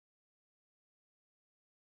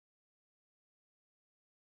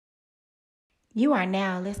You are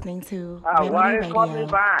now listening to Why Remedy you call me Radio.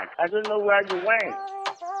 back? I don't know where you went.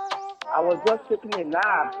 I was just taking a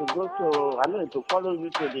nap to go to, to follow you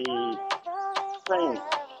to the train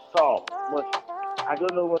stop, but I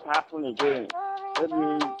don't know what happened again. Maybe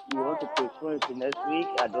you want to postpone it to next week.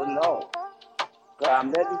 I don't know. So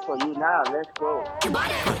I'm ready for you now. Let's go.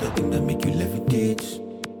 Got the thing that make you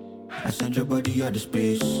levitate. I send your body out of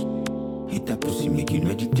space. Hit that pussy, make you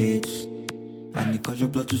meditate. And it cause your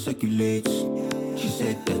blood to circulate. She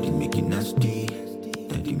said, Daddy make it nasty.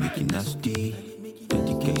 Daddy make it nasty.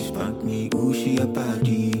 Daddy can you spank me? Ooh, she a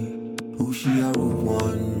baddie. Ooh, she a rude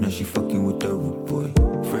one. Now she fucking with the rude boy.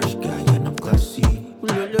 Fresh guy and I'm classy.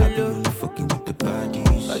 I be only fucking with the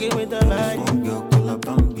baddies. Fucking with the This baddies. one girl call her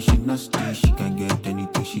Bambi, she nasty. She can get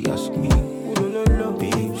anything she ask me.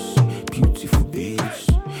 Babes, beautiful babes.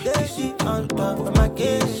 This is on top of my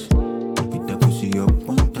case. Beat that pussy up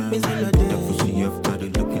one time. Beat that pussy up, got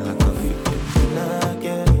it looking like a fit.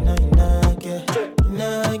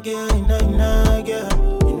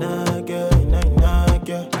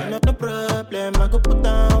 No problem, I go put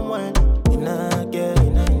down one.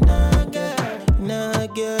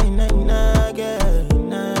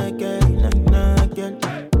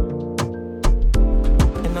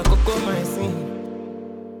 And I go call my scene.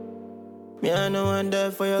 Me, I know I'm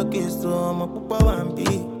there for your kiss, so I'm a papa one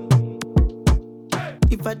be.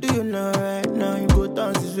 If I do you know right now, you go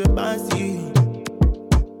down this way, fancy.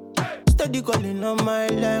 Steady calling on my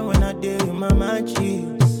line when I deal with my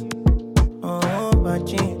matches. Oh,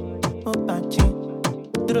 patching, oh, patching.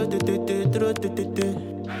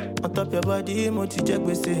 On top your body, multi check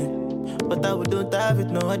we see. But I don't have it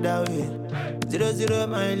no other way. 0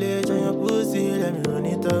 mileage on your pussy, let me run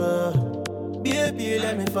it up. Baby,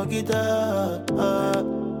 let me fuck it up.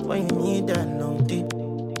 When you need that numpty,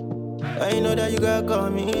 I know that you gotta call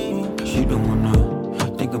me. She don't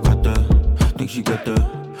wanna think about that. Think she got the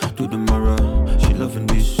do the mirror. She loving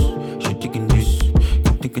this, she taking this.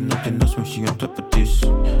 Can't think of nothing else when she on top of this.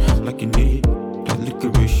 Like you need that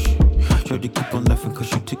licorice. Try to keep on laughing cause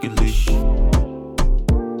she ticklish. Beat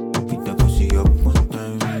that pussy up one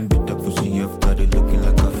time. Beat that pussy up, got it looking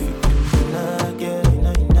like a fit.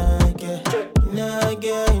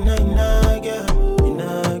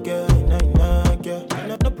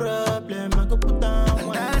 No problem, I go put down.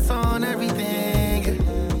 And that's on everything.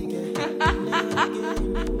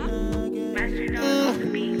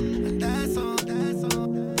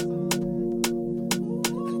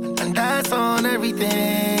 And that's on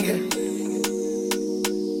everything.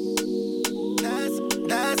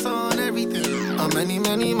 That's on everything. How many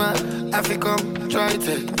man I think I'm trying to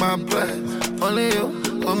take my place. Only you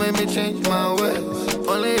who made me change my ways.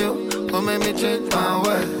 Only you who made me change my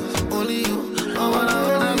ways. Only you. I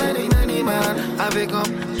wanna many man I become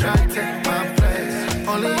trying to take my place.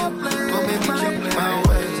 Only you who made me change my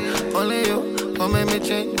ways. Only you who made me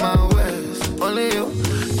change my ways. Only you.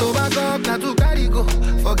 To back up, not to carry go.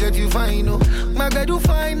 Forget you fine, no. My girl you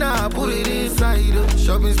fine now, put it inside.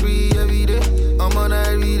 Shopping spree every day. I'm on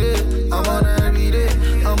every day. I'm on every day.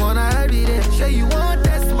 I'm on every day. Say you want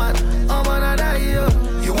test man, I'm on a die, yo.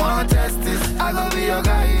 You want test this, I gon' be your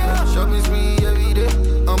guy, yo. Shopping spree every day.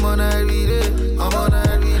 I'm on every day. I'm on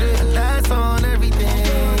every day. And that's on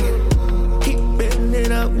everything. Keep bending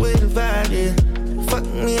it up with the vibe, yeah. Fuck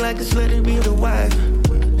me like a slut and be the wife.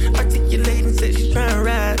 Articulating, said she's tryna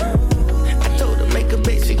ride. I told her make a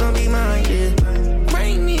bitch, she gon' be mine, yeah.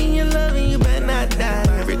 Bring me your love and you better not die.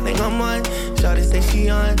 Everything I'm on, shawty say she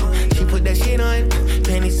on. She put that shit on,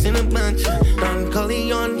 panties in a bunch. Don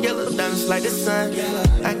Corleone, yellow diamonds like the sun.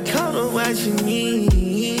 I caught her what she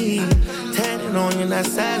need. Tatted on you, that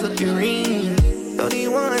size of your ring.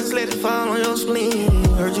 31, let it fall on your spleen.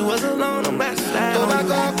 Heard you was alone, I'm back to slide. To back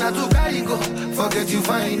up, not to carry go. Forget you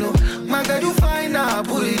fine, no. My girl you fine now,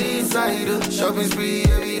 put it inside. Shopping spree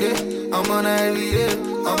every day. I'm on every day.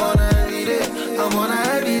 I'm on every day. I'm on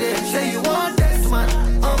every day. Say you want test man,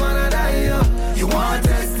 I'm on a die, yo. You want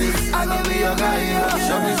test this, I gon' be your guy, yo.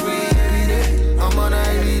 Shopping spree every day. I'm on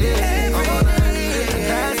every day. I'm on every day.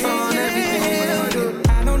 That's on everything.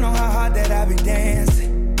 I don't know how hard that I've been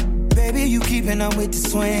dancing. Baby, you keeping up with the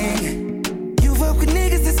swing. You fuck with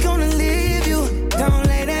niggas that's gonna leave you. Don't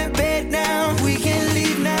lay that bed down, we can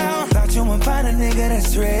leave now. Thought you would find a nigga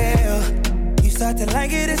that's real. You start to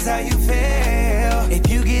like it, it's how you feel. If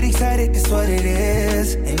you get excited, that's what it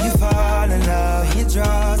is. And you fall in love, your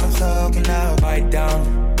draws, I'm soaking up. Bite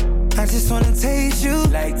down. I just wanna taste you.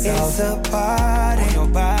 Lights it's out. A party on your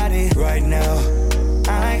body right now.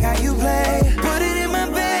 I like how you play. Put it in my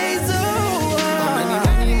basil.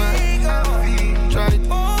 Many man, try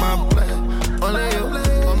my plan. Only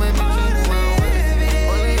you, gon' make me change my way.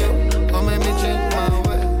 Only you, gon' make me change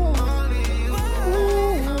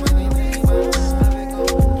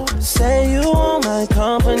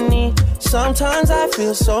Sometimes I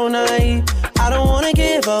feel so naive. I don't wanna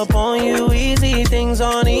give up on you easy. Things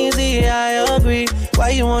aren't easy, I agree. Why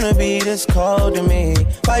you wanna be this cold to me?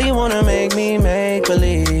 Why you wanna make me make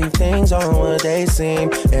believe things aren't what they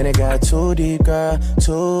seem? And it got too deep, girl,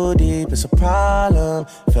 too deep. It's a problem.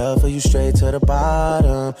 Fell for you straight to the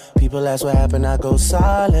bottom. People ask what happened, I go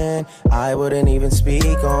silent. I wouldn't even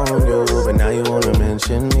speak on you, but now you wanna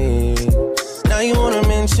mention me. Now you wanna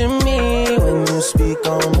mention me when you speak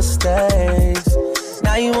on mistakes.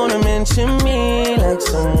 Now you wanna mention me like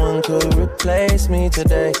someone could replace me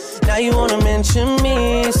today. Now you wanna mention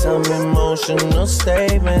me, some emotional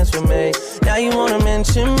statements were made. Now you wanna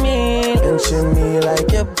mention me like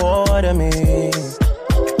you're bored of me.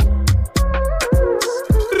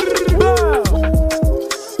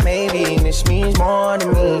 Maybe this means more to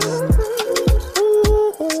me.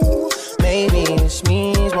 Maybe this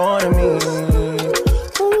means more to me.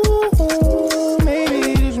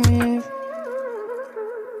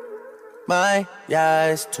 My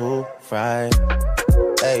eyes too fried.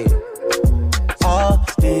 Hey, all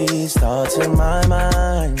these thoughts in my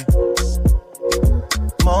mind.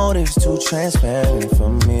 Motives too transparent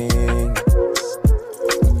for me.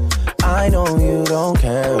 I know you don't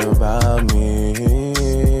care about me.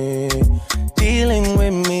 Dealing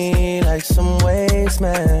with me like some waste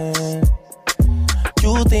man.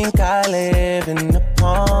 You think I live in the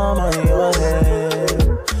palm of your hand.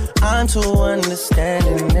 I'm too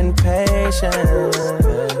understanding and patient.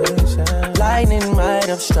 Lightning might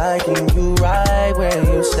have striking you right where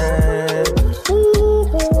you stand.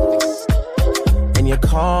 And your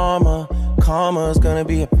karma's gonna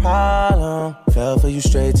be a problem. Fell for you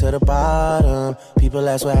straight to the bottom. People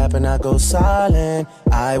ask what happened, I go silent.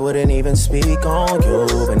 I wouldn't even speak on you,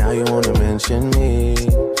 but now you wanna mention me.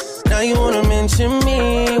 Now you wanna mention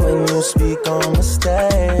me when you speak on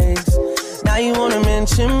mistakes. Now you wanna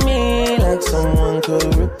mention me like someone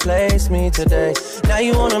could replace me today. Now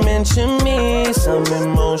you wanna mention me, some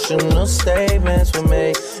emotional statements were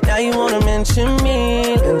made. Now you wanna mention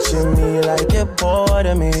me like you're bored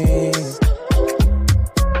of me.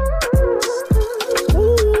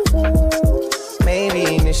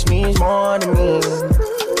 Maybe this means more to me.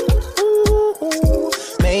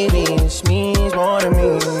 Maybe this means more to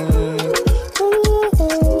me.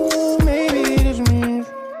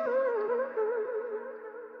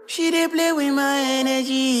 She did play with my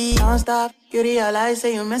energy. Don't stop, you realize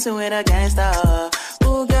that you messing with a gangster.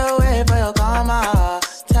 Ooh, girl, wait for your karma.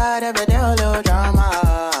 Tired of the little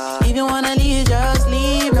drama. If you wanna leave, just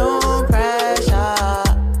leave, no pressure.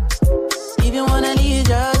 If you wanna leave,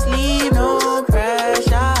 just leave, no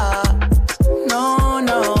pressure.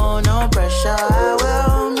 No pressure, I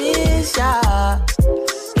will miss ya.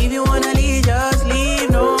 If you wanna leave, just leave,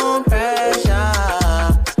 no pressure.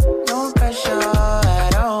 No pressure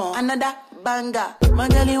at all. Another banger. My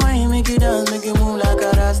girlie, why you make you dance, make you move like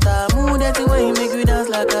a rasta. Move that way, you make you dance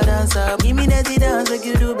like a dancer. Give me that dance, make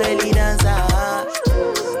you do belly dancer.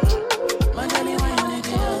 My girlie, why you make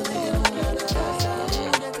you dance, make you move like a rasta.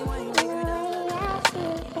 Move that way, you make you dance.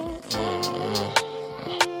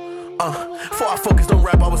 Before I focus, don't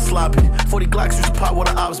rap, I was sloppy. 40 Glocks used to pop where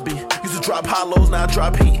the ops be. Used to drop high lows, now I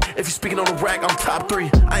drop heat. If you speaking on the rack, I'm top 3.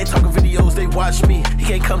 I ain't talking videos, they watch me. He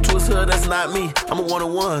can't come to his hood, that's not me. I'm a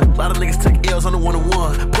one-on-one. A lot of niggas take L's on the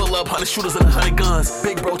one-on-one. Pull up, 100 shooters and 100 guns.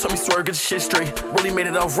 Big bro told me swear, get your shit straight. Really made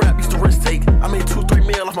it off rap, used to risk take. I made 2-3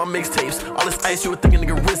 mil off my mixtapes. All this ice, you would think a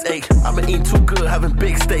nigga wrist ache. I've been eating too good, having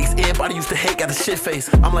big steaks. Everybody used to hate, got the shit face.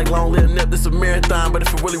 I'm like long live Nip, this a marathon. But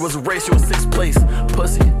if it really was a race, you in 6th place.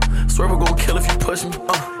 Pussy, swear we're gonna kill if you push me.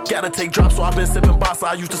 Gotta take drops, so I've been sipping Bossa.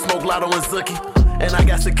 I used to smoke Lotto and Zuki. And I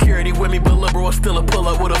got security with me, but lil' bro still a pull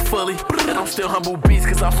up with a fully. And I'm still humble beast,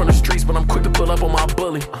 cause I'm from the streets, but I'm quick to pull up on my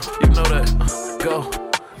bully. You know that. Go,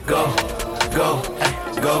 ay,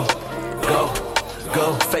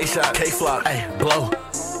 go. Face shot, K-flop, ay, blow.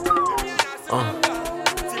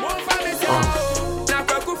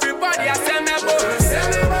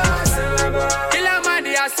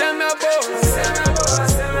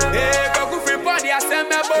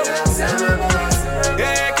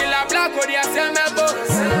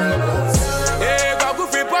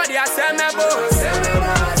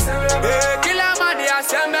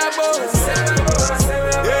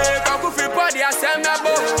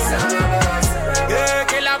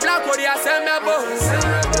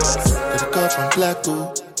 From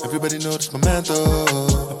Blacko, everybody know this my man though.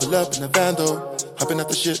 I pull up in a van though, hopping out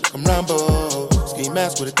the shit like I'm Rambo. Ski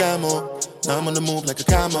mask with a camo, now I'm on the move like a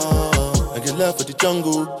camo. I get love for the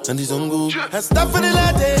jungle and the zungu. And stuff for the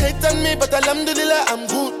lad, they hate on me, but alhamdulillah I'm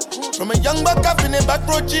good. From a young buck up in a back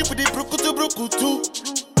road jeep with the bruku to bruku too.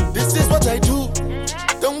 This is what I do.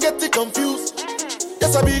 don't get it confused.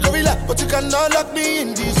 Yes, I be gorilla, but you cannot lock me in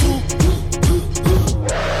the zoo.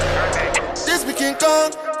 This be King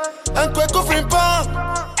Kong, and Kweko Frimpong.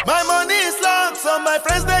 My money is long, so my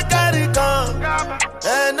friends they carry gun.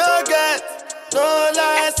 And no get, no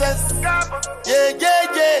license. Yeah,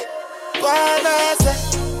 yeah, yeah.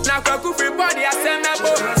 Now Kweko Frimpong, they are send me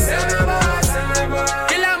boss.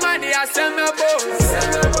 Killer man, they are send me boss.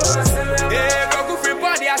 Yeah, Kweko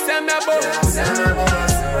Frimpong, they are send me boss.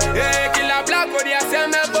 Yeah, Killer Black, they are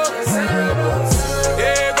send me boss.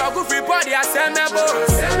 Yeah, Kweko Frimpong, they are send me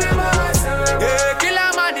boss. Yeah,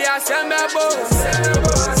 Killer man, they are send me boss.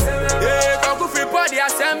 Yeah, Kweko Frimpong, they are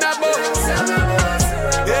send me boss.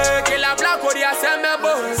 Yeah, Killer Black, they are send me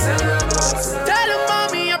boss. Tell them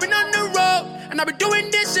mommy, I've been on the road, and I've been doing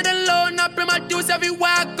this shit alone. I pay my dues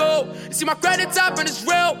everywhere I go. You see my credit up and it's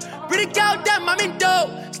real. Pretty girl, damn, I'm in dough.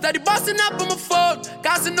 Steady busting up on my phone.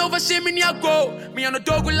 Casanova, shit, me near go. Me on the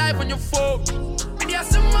dog with life on your phone. You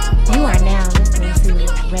are now listening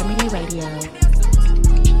to Remedy Radio.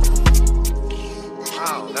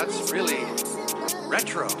 Wow, that's really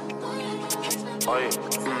retro. Oi.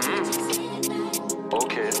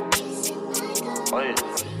 Okay. Oi.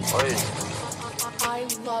 I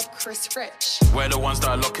love Chris Rich. We're the ones that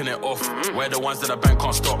are locking it off. We're the ones that the bank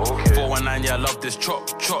can't stop. 419, yeah, I love this chop.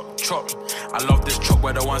 I love this chop.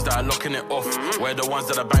 We're the ones that are locking it off. We're the ones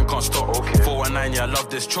that the bank can't stop. 419, yeah, I love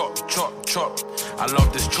this chop. I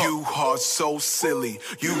love this chop. You are so silly.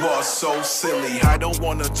 You are so silly. I don't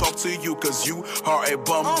wanna talk to you cause you are a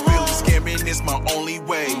bum. Really, scamming is my only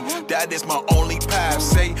way. That is my only path.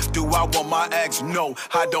 Say, do I want my ex? No,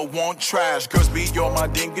 I don't want trash. Girls be on my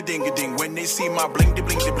ding-a-ding-a-ding. When they see my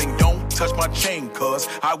bling-de-bling-de-bling, don't touch my chain, cause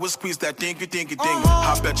I will squeeze that ding-a-ding-a-ding.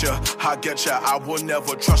 I bet ya, I get ya, I will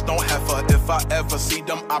never trust no heifer. If I ever see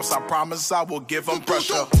them ops, I promise I will give them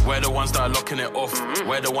pressure. We're the ones that are locking it off.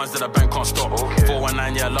 We're the ones that the bank can't stop.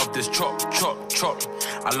 419, yeah, I love this chop.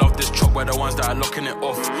 I love this chop. We're the ones that are locking it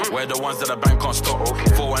off. We're the ones that the bank can't stop.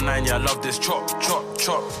 419, yeah, I love this chop.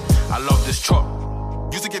 I love this chop.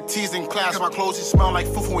 Used to get teased in class, my clothes smell like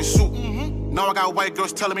fufu and soup. Now I got white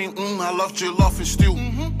girls telling me, I love jollof and stew.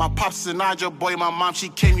 My pops is a Niger boy, my mom, she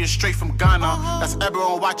came here straight from Ghana. That's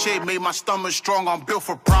Ebro and Wache, made my stomach strong, I'm built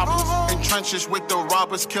for problems. In trenches with the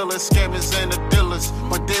robbers, killers, scammers, and the dealers.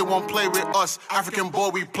 But they won't play with us, African boy,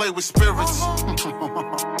 we play with spirits.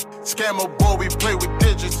 Scammer boy, we play with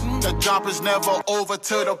digits. The job is never over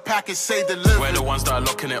till the package say deliver. We're the ones that are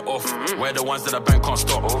locking it off. We're the ones that the bank can't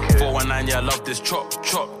stop. 419, yeah, I love this chop.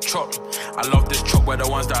 I love this chop. We're the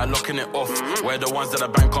ones that are locking it off. We're the ones that the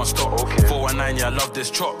bank can't stop. 419, yeah, I love this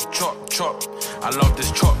chop. I love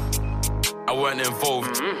this chop. I weren't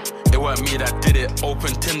involved. It weren't me that did it.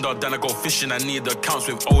 Open Tinder, then I go fishing. I need accounts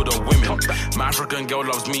with older women. My African girl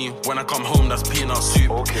loves me. When I come home, that's peanut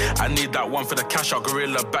soup. I need that one for the cash out.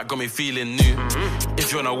 Gorilla back got me feeling new.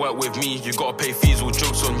 If you wanna work with me, you gotta pay fees, all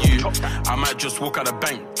jokes on you. I might just walk out the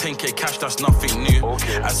bank, 10k cash, that's nothing new.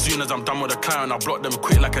 As soon as I'm done with a client, I block them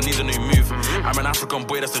quick like I need a new move. I'm an African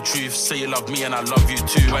boy, that's the truth. Say you love me and I love you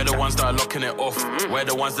too. We're the ones that are locking it off. We're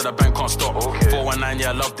the ones that the bank can't stop. 419, yeah,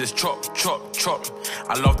 I love this chop.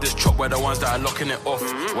 I love this chop. We're the ones that are locking it off.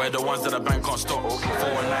 We're the ones that the bank can't stop.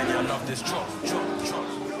 419, yeah, I love this chop.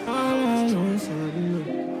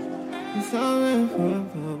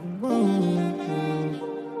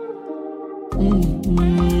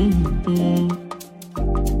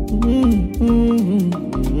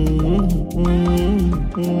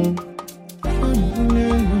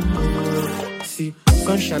 See,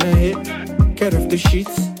 sunshine hit, get off the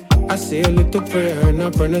sheets. I say a little prayer and I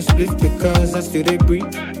burn a split because I still they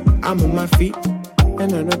breathe. I'm on my feet,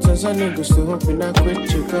 and I know tons of niggas still hoping I quit.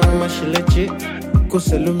 Chica, my shit legit, go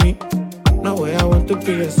sell me. No way I want to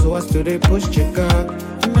be, so I still they push chica.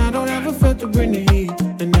 And I don't ever feel to bring the heat,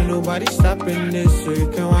 and ain't nobody stopping this, so you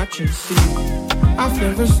can watch and see. I've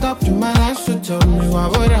never stopped in my life, so tell me why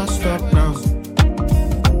would I stop now?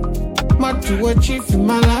 What to achieve in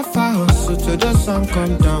my life, I hustle till the sun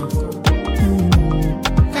come down.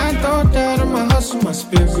 Can't throw that on my hustle, my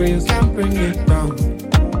spirit, you can't bring it down.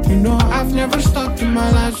 You know I've never stopped in my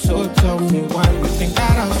life, so tell me why you think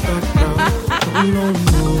that I'll stop now. No,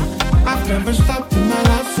 I've never stopped in my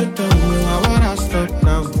life, so tell me why would I stop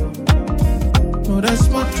now? No, that's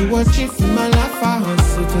what to achieve in my life, I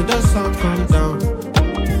hustle till the sun come down.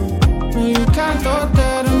 No, you can't throw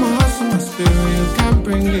that on my hustle, my spirit, you can't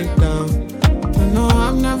bring it down. No,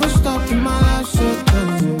 I've never stopped in my life, so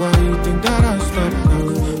tell me why you think that I'll stop now.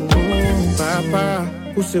 Para,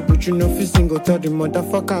 who said but you know if you single, tell the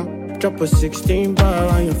motherfucker. Drop a 16 bar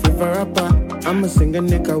on your favorite rapper. I'm a singer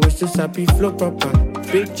nigga with this happy flow proper.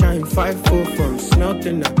 big giant 5'4" from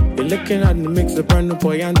Smelting up. You're looking at the mix of brand new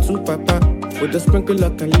boy and two papa. With a sprinkle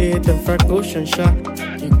of and lay the Frank Ocean shot.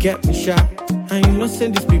 You get me shot. And you know say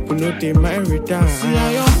these people know they married down. See how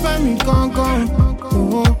your family gone.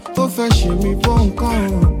 Oh, fashion me won't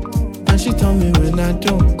come. And she told me when I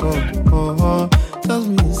don't go. Tells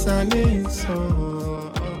me the silence.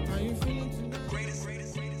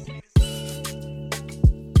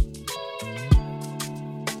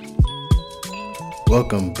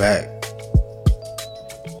 Welcome back.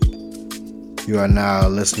 You are now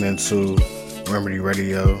listening to Remedy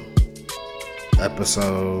Radio,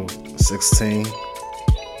 episode 16.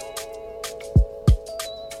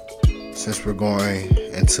 Since we're going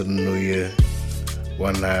into the new year,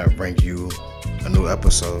 why not bring you a new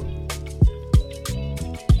episode?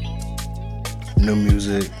 New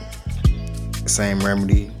music, same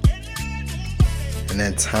remedy. And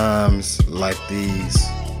in times like these,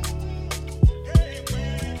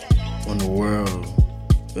 when the world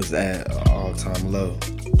is at an all-time low,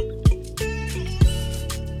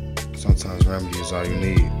 sometimes remedy is all you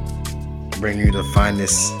need. Bring you the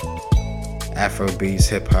finest Afrobeats,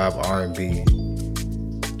 hip-hop, R&B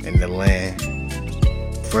in the land.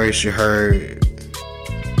 First you heard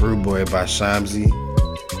Rude Boy by Shamsi,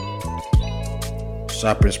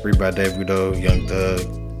 Shopping Spree by Davido, Young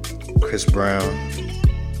Thug, Chris Brown.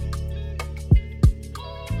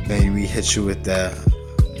 Then we hit you with that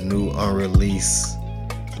new unreleased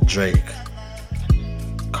Drake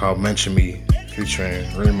called Mention Me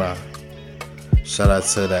featuring Rema. Shout out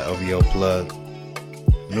to that OVO plug.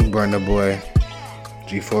 New Burna Boy,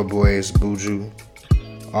 G4 Boys, Buju,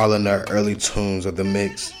 all in their early tunes of the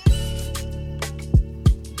mix.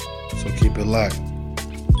 So keep it locked.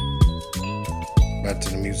 Back to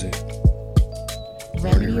the music.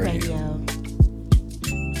 Remedy Radio.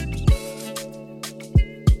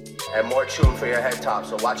 And more tune for your head top,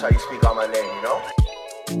 so watch how you speak on my name, you know?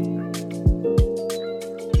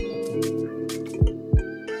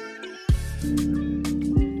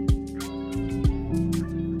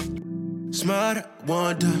 Smart,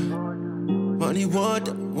 wonder, money,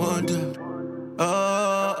 wonder.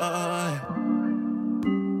 Oh,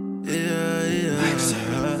 yeah.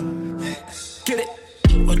 Get it.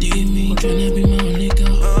 What do you mean, tryna be my only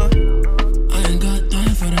girl? I ain't got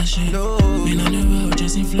time for that shit. No. Been on the road,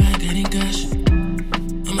 chasing fly, getting cash.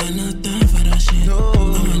 I'm on no time for that shit. No.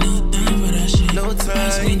 I'm on no time for that shit. No time.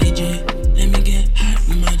 Pass me the J, let me get hot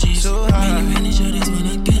with my G's. So high. Many shorties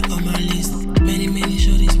wanna get on my list. Many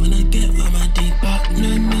shorties wanna get on my dick. But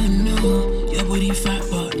no, your booty fat,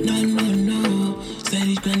 but no.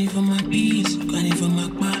 Steady grinding for my beats, grinding for my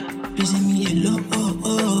back. Pleasing me a lot,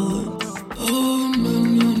 Oh, no.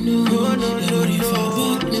 Your booty fat,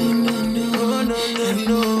 but no. Every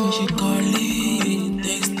morning she calling,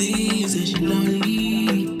 texting, say she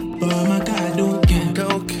lonely. But my God, I don't care.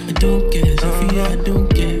 Sophia, I don't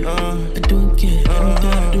care. I don't care. Anita,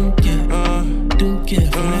 I don't care. Don't care.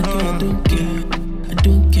 For like you, I don't care. I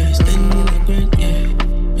don't care. Standing in the grind, yeah.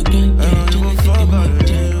 My grind, yeah. Tryna get the money,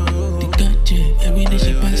 yeah. The gotcha. Every day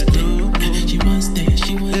she pass there. She wants there.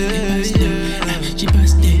 She wants to get past there. She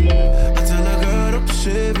pass there. I tell her, girl, don't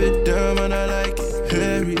shave it down, man, I like it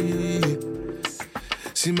hairy.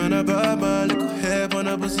 See, man, I buy my little hair, but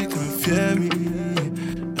I pussy can't fear me.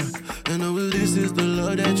 I know this is the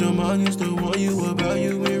love that your mom used to warn you about.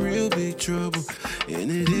 You in real big trouble. And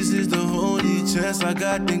this is the only chance I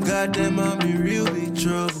got, then goddamn I'm in real big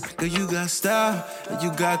trouble. Cause you got style and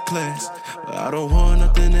you got class, but I don't want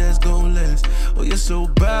nothing that's gon' last. Oh, you're so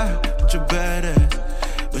bad, but you're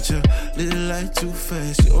badass, but you're little like too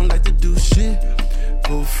fast. You don't like to do shit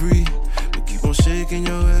for free, but keep on shaking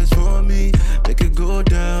your ass for me. Make it go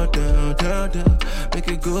down. Make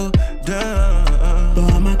it go down.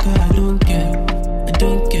 But my God, I don't care.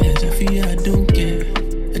 Sophia, I don't care.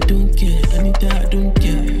 Anita, I don't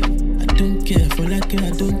care. For like you, I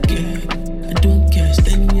don't care.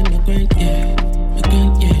 Standing in my grind, yeah.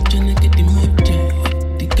 Tryna get the money, yeah.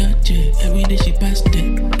 The gotcha. Every day she pass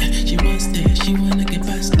there. She wants there. She wanna get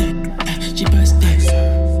past there. She pass there.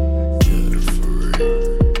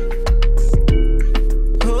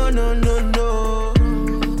 Oh, no.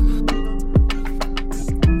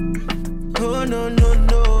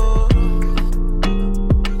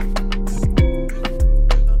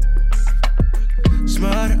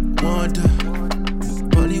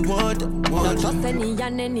 not trust any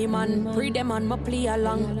and any man. Free them and me play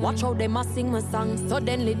along. Watch how them a sing my song.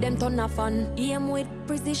 Suddenly them turn a fan. Aim with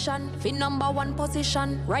precision. Fi number one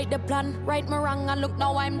position. Write the plan, right me wrong, and look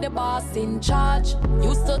now I'm the boss in charge.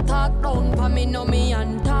 Used to talk down for me, know me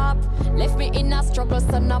on top. Left me in a struggle,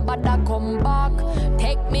 so nobody come back.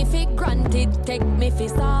 Take me for granted, take me for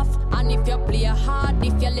soft. And if you play hard,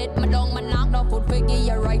 if you let me down, me knock down foot for give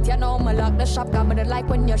you right. You know me lock the shop, got me the like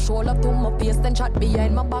when you show love to my face, then chat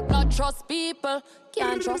behind my back. Not trust people,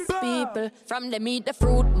 can't trust people. From them eat the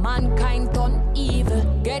fruit, mankind turn evil.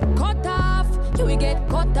 Get cut off, you will get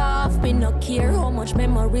cut off. Me no care how much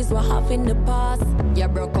memories we have in the past. You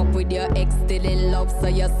broke up with your ex, still in love, so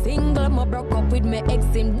you're single. Me broke up with my ex,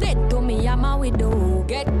 him dead to me, I'm a widow.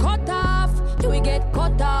 Get cut off, you will get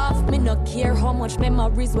cut off. Me no care how much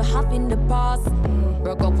memories we have in the past.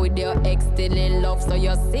 Broke up with your ex, still in love, so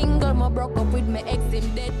you're single. Me broke up with my ex,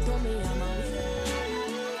 him dead to me, I'm a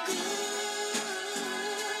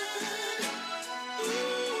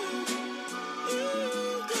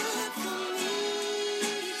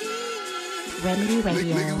Remedy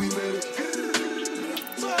Radio. Nigga, we made it.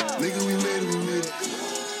 Nigga, we made it, we made it.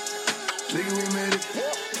 Nigga, we made it.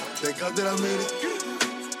 Thank God that I made it.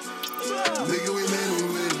 Nigga, we made it, we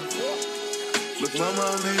made it. Look, mama,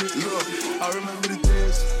 I made it. Look, I remember the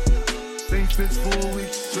days. Same fits 4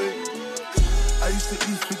 weeks straight. I used to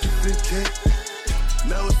eat 50 cake.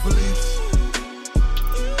 Now it's police.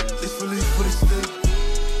 It's police for the state.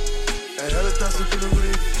 And hella thoughts up in the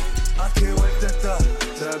ring. I can't wait that thought.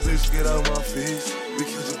 Tell that bitch get out my face. We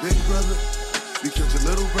killed your big brother. We killed your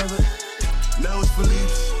little brother. Now it's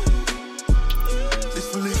police. It's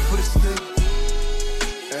police for the state.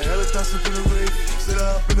 And hella thoughts up in the ring. Sit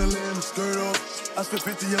up in the land and skirt off. I spent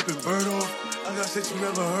 50 up and burn off. I got shit you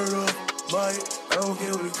never heard of. Buy it, I don't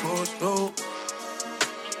care what it costs, no.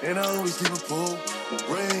 And I always keep a pool.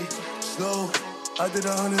 Rain, snow, I did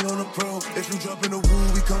 100 on a pro. If you drop in the woo,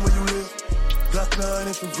 we come where you live. Glock 9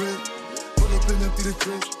 infrared. Pull up and empty the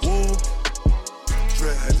trench. Whoa.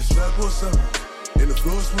 Dread had the strap or something. In the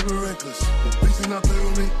floor swimming reckless. Please do not play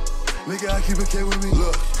with me. Nigga, I keep a K with me.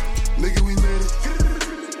 Look, nigga, we made it.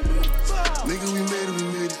 Nigga, we made it, we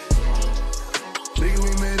made it. Nigga,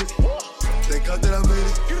 we made it. Thank God that I made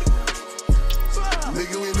it.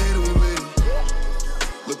 Nigga, we made it, we made it.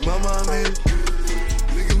 Look, mama, I made it.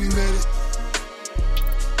 Nigga, we made it.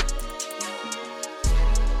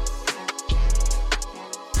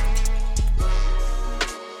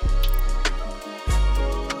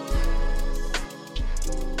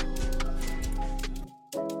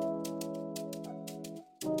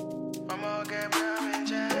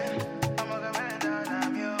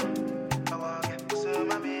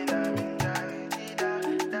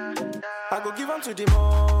 I go give on to the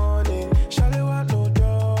morning. Shawty want no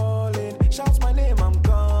darling. Shouts my name, I'm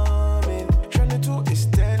coming. Shawty 2 is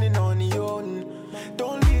standing on the own.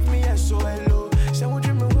 Don't leave me SOLO. Say what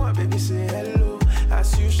you me want, baby, say hello.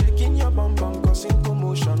 As you shaking your bum bum, causing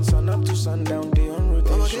commotion. Sun up to sundown, day on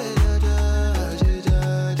rotation.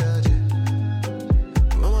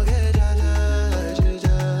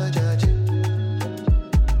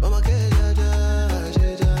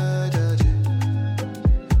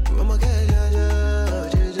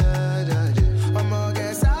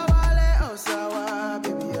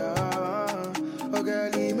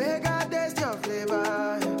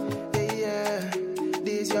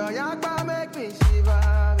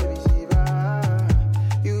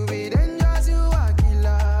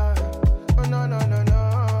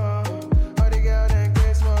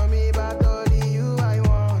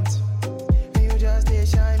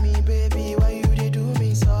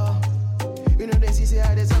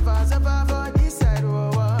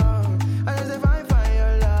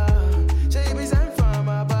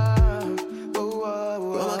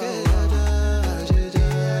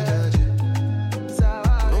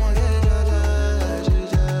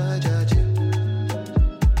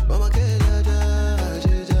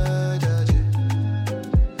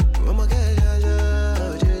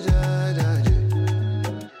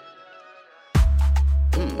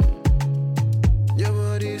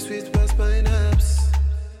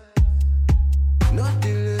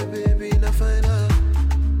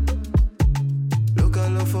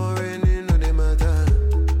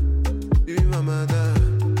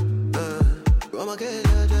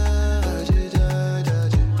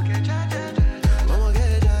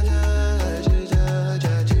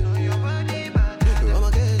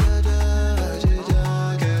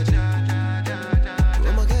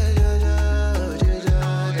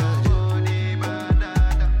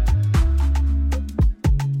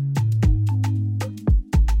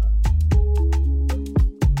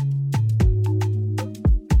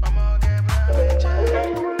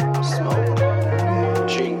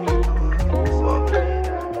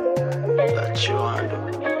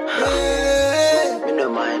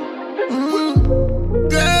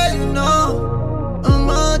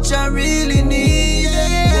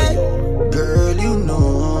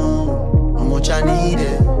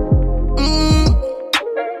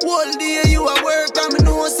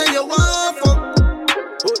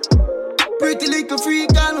 Pretty little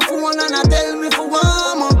freak on the phone and I tell me for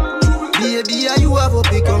warm up. Baby, you have a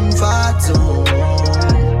big comfort zone.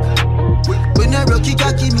 When I rocky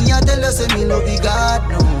cocky me, I tell her say me love you God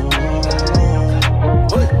no.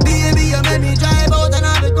 Baby, you make me drive out and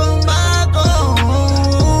I come back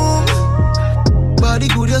home. Body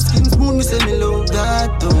good, your skin smooth, me say me love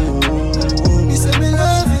that too. Me say me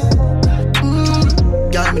love it.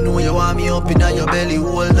 Girl, me know you want me up in your belly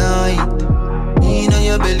all night. In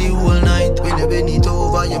your belly all night. When you bend it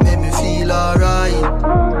over, you make me feel alright.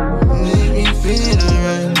 Make me feel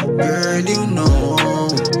alright. Girl, you know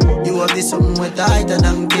you have this something with tighter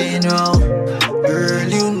than cane round. Girl,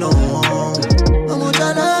 you know how much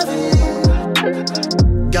I love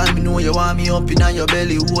it. Girl, me know you want me up in your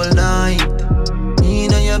belly all night.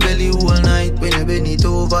 In your belly all night. When you bend it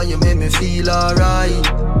over, you make me feel alright.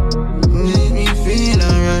 Make me feel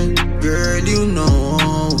alright. Girl, you know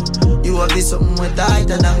you have this something with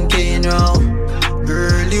tighter than cane round.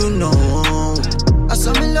 Girl, you know I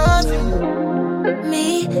saw me love you.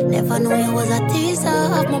 Me, never knew you was a teaser.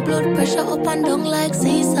 Have my blood pressure up and down like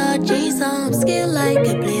Caesar. Jesus, I'm skilled like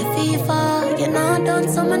you play FIFA. You're not done,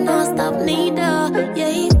 so I'm not stop neither.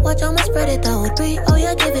 Yeah, watch how I spread it out. Pray how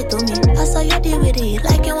you give it to me. I saw you deal with it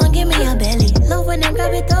like you want give me a belly. Love when them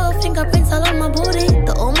grab it out, fingerprints all on my booty.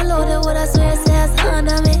 The only loaded what I swear says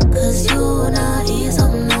under me. Cause you not ease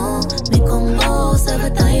up now. Me come boss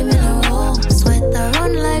every time in a row. Sweat I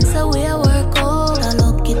run like so we a work out. A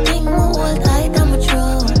lucky thing, my whole tight and my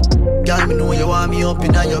throat. Girl, me know you want me up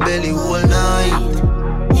in your belly all night.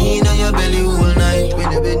 In your belly all night.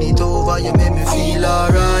 When you bend it over, you make me feel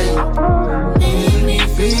alright. Make me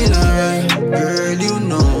feel alright. Girl, you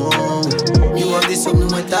know you have this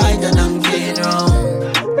something with tighter than cane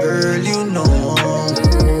round. Girl, you know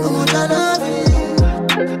how much I love it.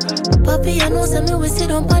 Papi, I know say me we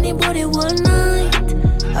sit on funny body all night.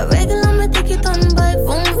 A regular me take it on bike,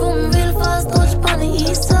 boom boom, real fast, touch on the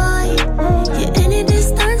east side. Yeah, any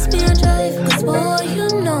distance me a drive, cause boy, you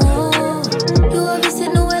know you have been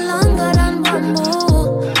sitting way longer than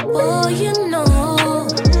bamboo. Boy, you know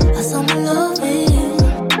I saw me love it.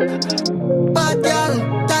 Bad girl,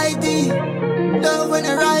 tidy, love when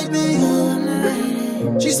you ride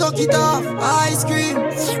me. She suck it off, ice cream,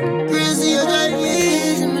 crazy you drive me.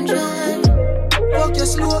 Fuck you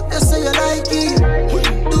slow, you say you like it.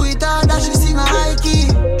 Do it hard that she sing a high key.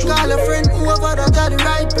 Call a friend whoever that got the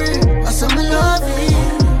right pre. I saw me love it.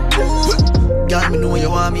 Girl, me know you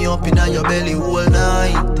want me up in your belly all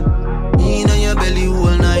night. In your belly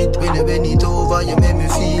all night. When you bend it over, you make me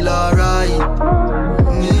feel alright.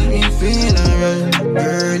 Make me feel alright.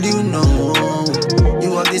 Girl, you know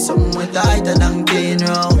you have this something with tighter than cane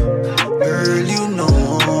round. Girl, you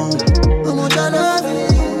know how much I love it.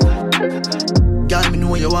 Girl, me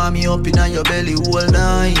know you want me up in your belly all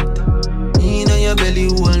night. In your belly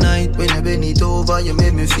all night. When you bend it over, you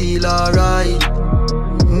make me feel alright.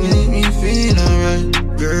 Make me feel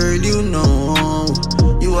alright. Girl, you know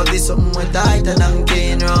you have this something with tighter than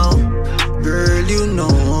cane round. Girl, you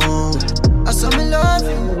know I saw me love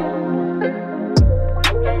you.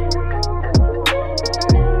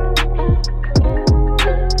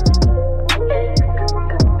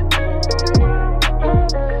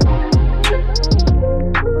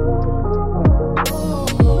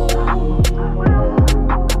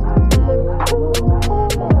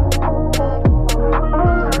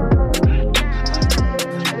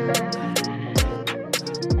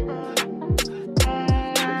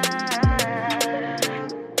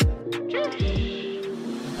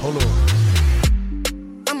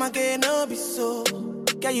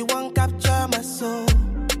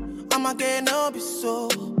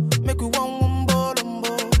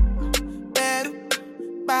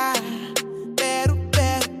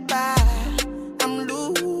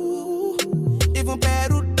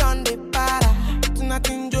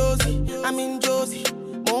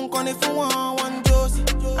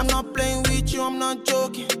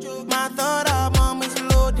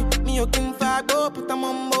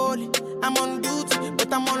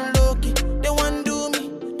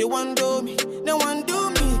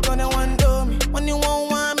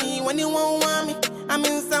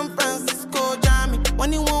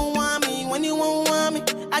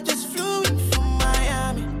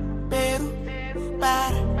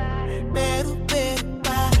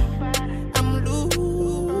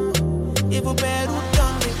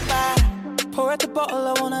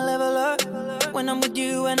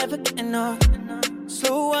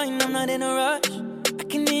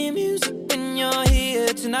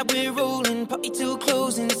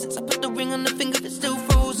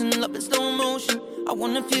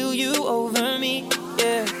 Feel you over me,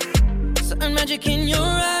 yeah. Certain magic in your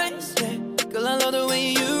eyes, yeah.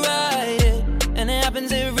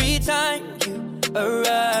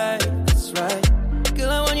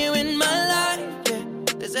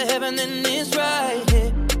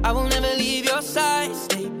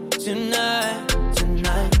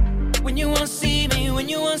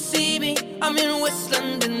 I'm in West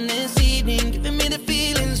London this evening, giving me the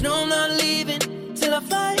feelings. No, I'm not leaving till I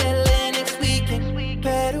fly LA next weekend.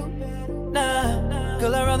 Peru, nah,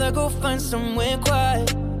 girl, I'd rather go find somewhere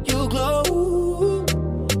quiet. You glow,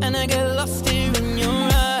 and I get lost here in your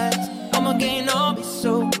eyes. I'ma gain all me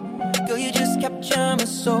so, girl, you just capture my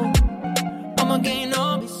soul. I'ma gain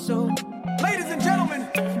all me so. Ladies and gentlemen,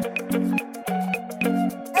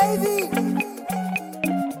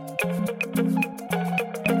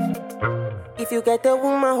 if you get a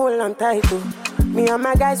woman, hold on tight, oh. Me and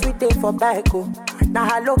my guys, we take for bike, oh. Now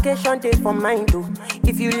her location, take for mine, too.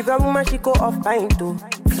 If you leave a woman, she go off pint, too.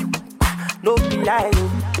 No be lie,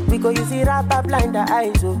 oh. We go use it rapper blind the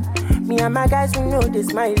eyes, oh. Me and my guys, we know they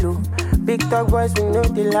smile, oh. Big talk boys, we know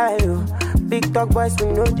they lie, oh. Big talk boys, we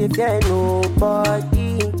know they fear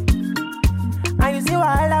nobody. And you see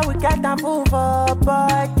wahala, we got a fool for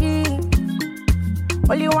body.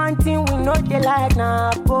 Only one thing we know they like,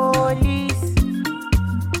 nah, police.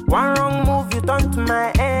 One wrong move, you turn to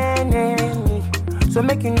my enemy. So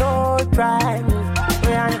make you no try me.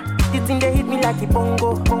 The thing they hit me like a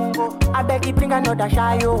bongo. I beg you bring another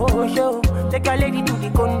shy show. Take your lady to the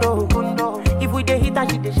condo. If we dey hit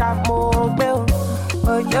and she dey sharp more well.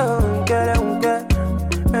 Oh yo, girl,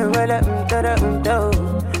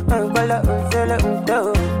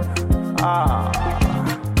 ah.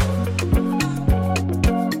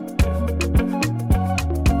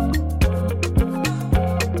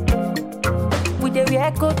 We dey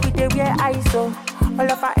wear coat, we dey wear ISO. All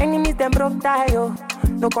of our enemies them broke tie, oh.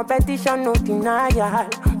 No competition, no denial.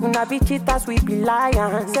 We not be cheaters, we be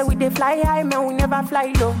lions. Say we dey fly high, man, we never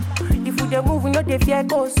fly low. If we dey move, we know they fear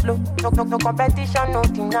go slow. No competition, no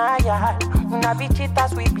denial. We not be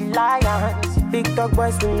cheaters, we be lions. Big dog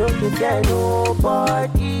boys, we know they fear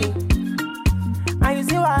nobody. And you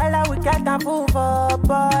see wahala, we got a fool for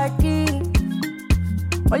body.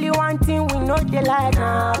 Only one thing we know they like,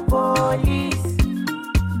 nah, police.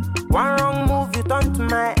 One wrong move, you turn to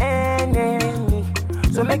my enemy.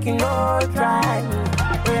 So make you no try me.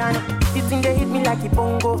 The thing they hit me like a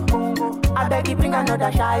bongo. I beg you bring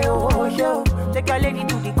another shy show. Take your lady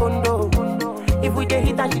to the condo. If we dey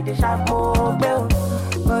hit and she dey sharp more well.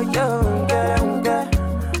 Oh yo, girl.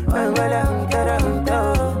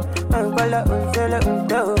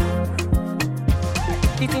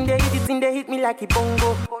 The thing they hit me like a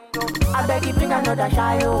bongo. I beg you bring another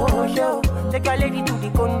shy show. Take your lady to the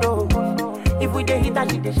condo. If we dey hit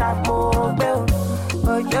and she dey sharp more well.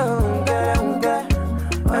 Oh yo, girl.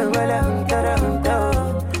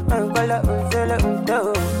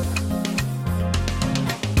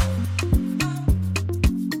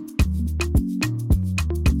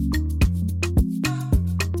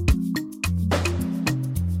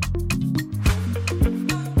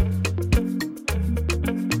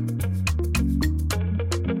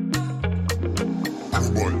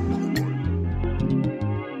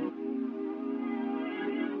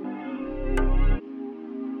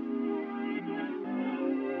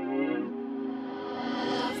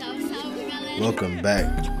 Welcome back.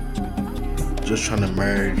 Just trying to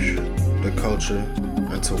merge the culture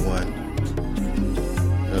into one.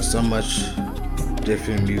 There's so much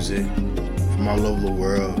different music from all over the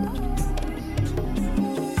world,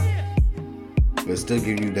 but still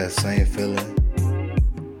give you that same feeling.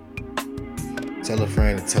 Tell a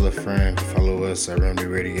friend to tell a friend to follow us at Remedy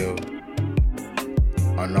Radio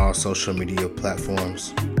on all social media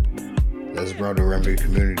platforms. Let's grow the Remedy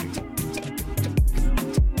community.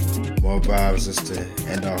 More vibes just to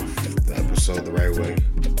end off the episode the right way.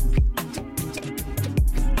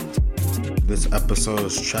 This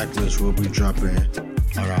episode's tracklist will be dropping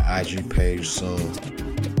on our IG page soon.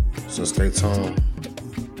 So stay tuned.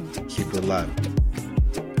 Keep it locked.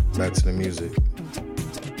 Back to the music.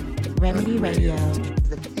 Remedy Radio.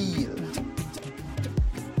 The feel.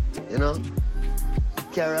 You know?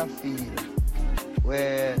 Carry a feel.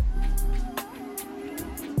 Where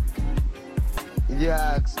if you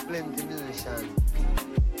ask plenty musicians,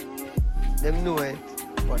 them know it,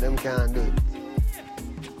 but them can't do it.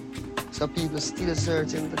 So people still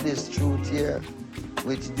searching for this truth here,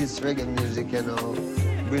 which this reggae music, you know,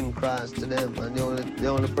 bring across to them. And the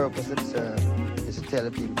only purpose it serves is to tell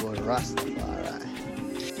the people about Rastafari.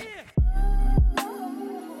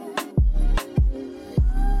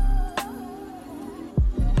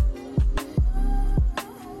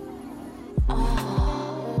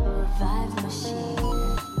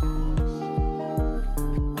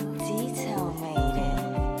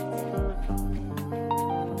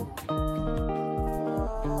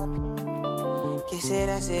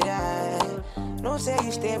 Said I, don't say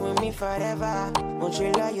you stay with me forever. Won't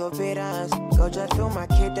you let your bitters go just fill my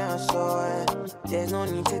kid down so there's no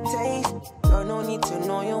need to taste, girl, no need to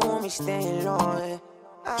know you want me staying low.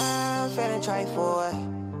 I'm feeling trifle.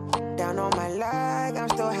 Down on my leg, I'm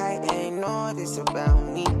still high, ain't know this about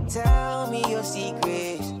me. Tell me your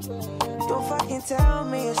secrets. Don't fucking tell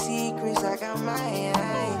me your secrets like I'm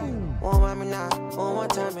mine. One mommy now, one more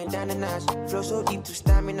time and down the notch. Flow so deep to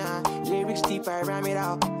stamina. Lyrics deep, I rhyme it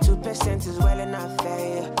out. 2% is well enough,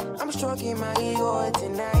 yeah. I'm stroking my ego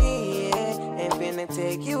tonight, yeah. Ain't finna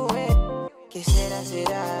take you in. Que será?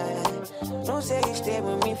 Don't say you stay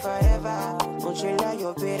with me forever. Won't you let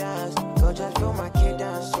your bitters go just fill my kid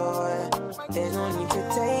down so there's no need to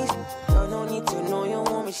taste, girl, no need to know you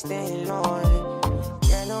want me staying low.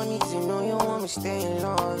 Girl, no need to know you want me staying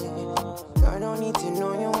low. Girl, no need to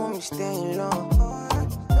know you want me staying low.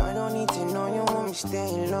 Girl, no need to know you want me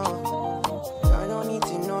staying low. Girl, no need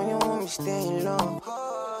to know you want me staying low.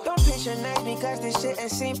 Don't patronize me cause this shit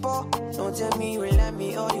ain't simple. Don't tell me you love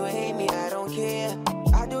me or you hate me, I don't care.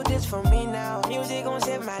 I do this for me now. Music gon'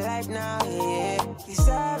 save my life now, yeah. Cause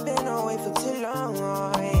I've been away for too long,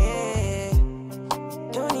 oh yeah.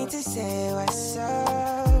 Don't need to say what's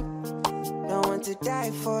up. Don't want to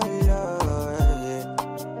die for love, yeah.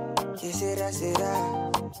 Que será?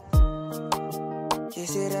 Que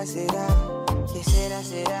será?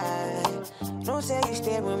 Don't say you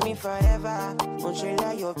stay with me forever. Won't you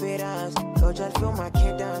let your bitters go just fill my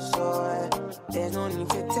kid down so there's no need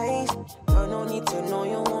to taste, girl, no need to know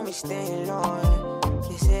you want me staying low.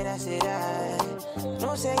 Que será?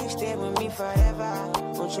 Don't say you stay with me forever.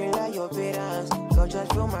 Won't you let your bitters go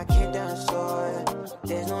just fill my kid down so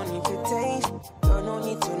there's no need to taste, girl, no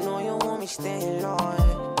need to know you want me staying low.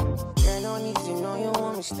 Girl, no need to know you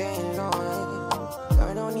want me staying low.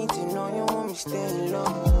 I don't need to know you want me staying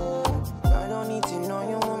low. I don't need to know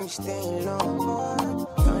you want me staying low.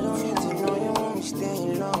 I don't need to know you want me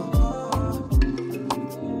staying low.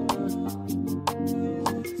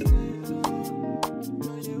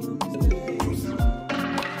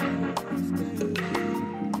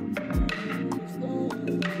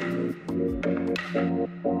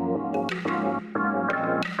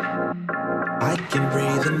 I can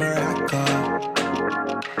breathe in Morocco.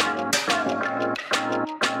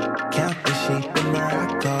 Count the sheep in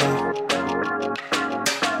Morocco.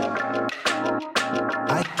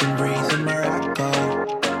 I can breathe in Morocco.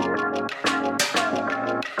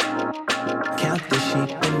 Count the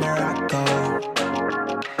sheep in Morocco.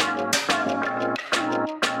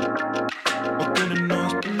 Up in the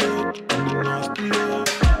north below, in the north below,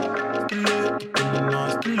 below, in the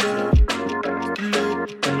north below, below,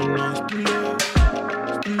 in the north below,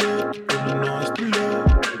 below, in the north below.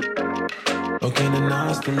 Okay, the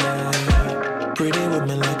north below. Pretty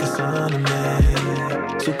women like a son of man.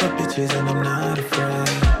 Super bitches and I'm not afraid.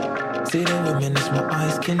 See the women, it's my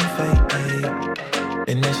eyes can fade.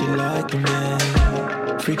 And then she like the man.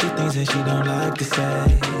 Freaky things that she don't like to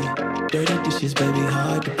say. Dirty dishes, baby,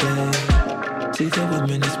 hard to play. See the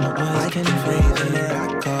women, it's my eyes can breathe in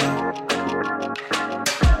Morocco.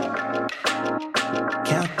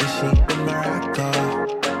 Count the sheep in Morocco.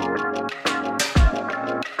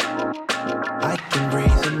 I can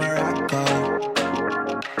breathe in Morocco.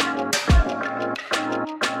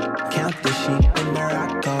 Count the sheep in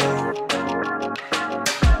Morocco.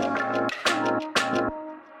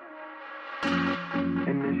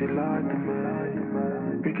 And then she lied to me.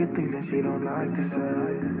 Freaky things that she don't like to say.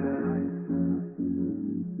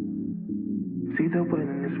 See the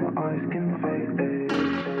witness, my eyes can fade.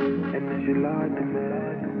 And then she lied to me.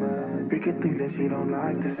 Freaky things that she don't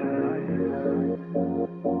like to say.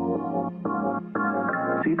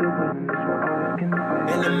 See the witness, my eyes can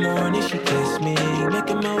fade. In the morning she kissed me,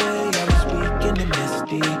 making my way, I was weak and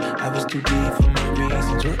misty. I was too deep for my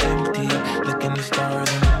reasons were empty. Looking the stars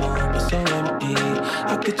and the moon was so empty.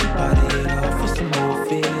 How could you body it up for some more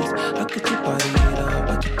fears? How could you body it up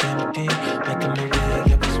like you tempting? Making my way,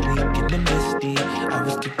 I was weak and misty. I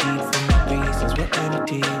was too deep for my reasons were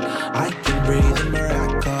empty. I can breathe in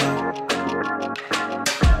Morocco.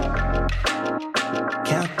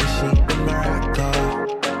 Count the sheep in Morocco.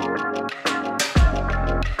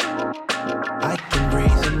 I can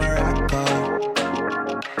breathe in Morocco.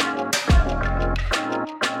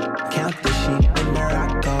 Count the sheep in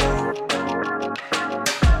Morocco.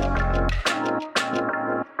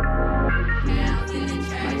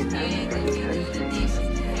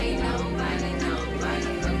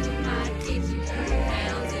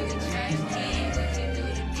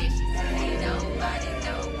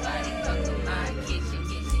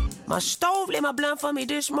 My stove lit my blunt for me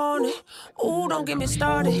this morning. Ooh, don't get me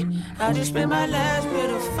started. I just spent my last bit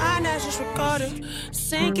of finance just recorded.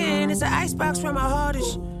 Sinking, it's an icebox where my heart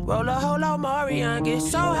is. Roll a whole lot Marion, get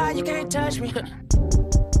so high you can't touch me. You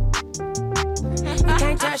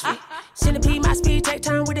can't touch me. Centipede, my speed, take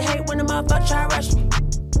time with the hate when the motherfucker try to rush me.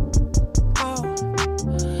 Oh,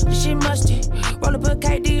 this shit musty. Roll up a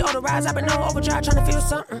KD, on the rise, I've been on overdrive trying to feel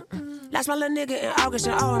something. Lost my little nigga in August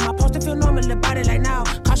and oh, am I supposed to feel normal about it like now?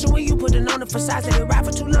 Caution when you put it on the facade, let it ride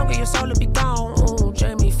for too long and your soul will be gone. Ooh,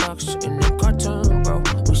 Jamie Foxx in the cartoon, bro.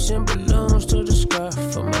 We send balloons to the sky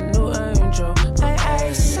for my new angel.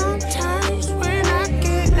 Hey, sometimes when I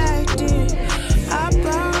get like this, I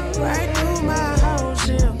burn right through my house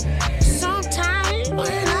here. Sometimes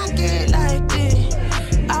when I get like this,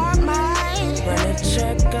 I might run a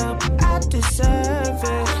checkup, I deserve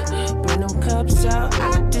it. Bring them cups out,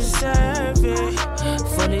 I deserve it.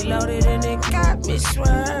 Fully loaded and it got me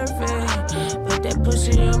swerving. Put that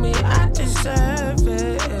pussy on me, I deserve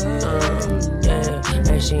it.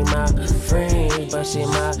 Yeah, and she my friend, but she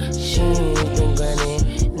my sheen. Been grinding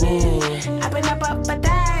in. I've been up a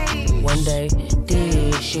day. One day,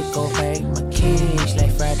 this shit gon' fake my kids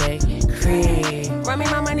like Friday crib. Run me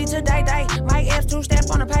my money today, day. My F 2-step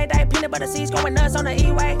on a payday. Peanut butter seeds going nuts on the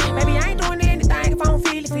E-way. Maybe I ain't doing anything if I don't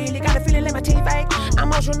feel it. Got a feeling let my teeth fake. I'm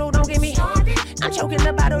emotional, don't get me haunted. I'm choking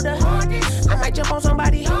the bottle the hardest. I might jump on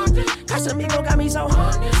somebody. Casamigo got me so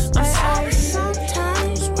honest. I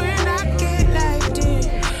sometimes when I get like this,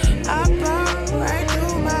 I burn right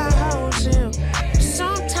through my house.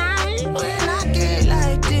 Sometimes when I get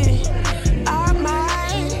like this, I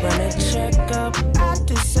might run a checkup. I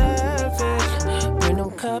deserve it. Bring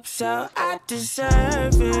them cups out. I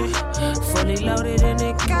deserve it. Fully loaded and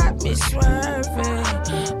it got me swerving.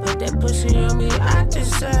 Put that pussy on me. I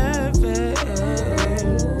deserve it.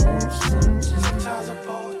 Sometimes I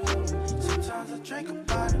bold, sometimes I drink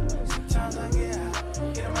about it, sometimes I get high,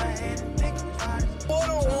 get in my head and think about it. Boy,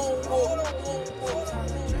 don't want war.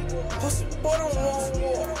 Pussy, boy, don't want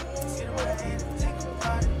war. Get in my head and think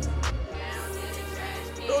about it.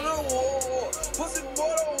 Don't want war. Pussy,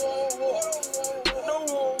 boy, don't want war. Don't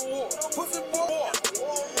want war. Pussy, boy,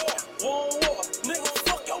 want war. Nigga,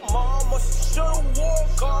 fuck your mama, she should've wore a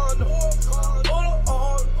condom.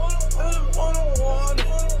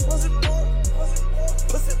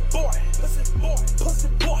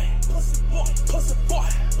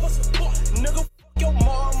 Nigga, fuck your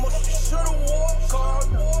mama, she should've wore a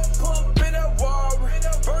condom. Pull up in that Rari,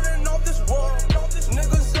 burning off this world.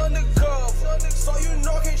 Niggas undercover, so you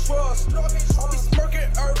know I can't trust. I be smirking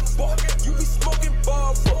earth, boy, you be smoking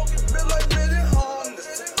bomb, bro. Been like minute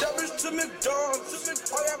Hondas, that bitch to McDonald's.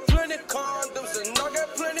 I got plenty condoms and I got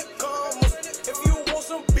plenty commas. If you want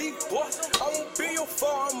some beef, boy, I won't be your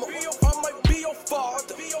farmer. I might be your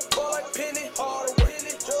father, but like Penny Hardaway.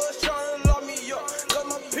 Just tryna lock me up, got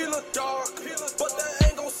my pillow dark, but that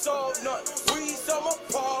ain't gon' solve nothing. Weeds on my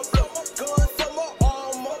problem, gun for my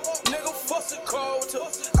armor. Nigga fussin' culture,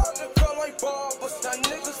 I can cut like barbers. Now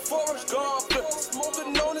niggas Forrest Gump,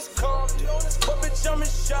 smoking on this Compton. But bitch, I'm in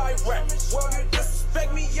Chirac. Well, you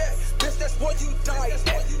disrespect me yet, bitch, that's what you die at.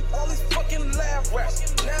 All these fucking laugh raps,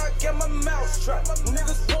 now I get my mouth trapped.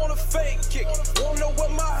 Niggas wanna fake kick, won't know where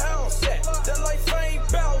my house at. That life ain't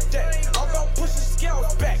bout that, I'm about pushing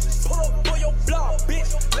scouts back. Pull up for your block,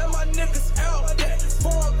 bitch, let my niggas out that.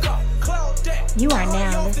 Foreign cop, cloud that. You are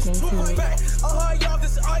now listening to I hire y'all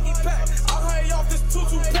this Aggie pack, I hire y'all this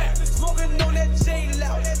tutu pack. Smoking on that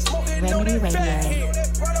J-Loud, smoking on that fat head.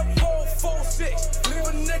 Right up on 4-6, leave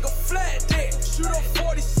a nigga flat dead. Shoot up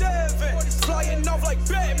 47, flying off like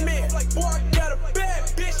Batman. Boy, I got a bad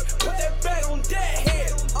bitch, put that bag on that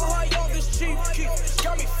head. I hire y'all this cheap key,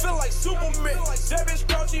 got me feel like Superman. That bitch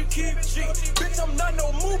crouching keep G, bitch I'm not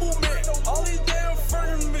no moo man. All these damn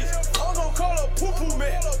frenemies, I'm gon' call a poo-poo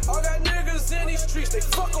man. I got niggas in these streets, they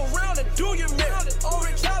fuck around and do you man.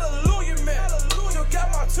 Orange hallelujah man, you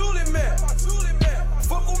got my toolie man.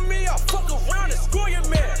 Fuck with me, I fuck around and school you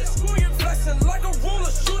man. Flexing like a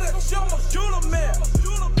ruler, shoot at your Jula man.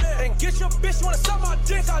 And get your bitch wanna suck my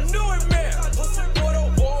dick, I knew it man. Pussy boy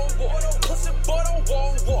don't want war, pussy boy don't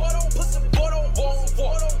want war, pussy boy don't want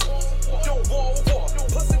war, don't want war.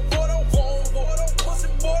 Pussy boy don't want war, pussy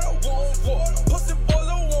boy don't want war, pussy boy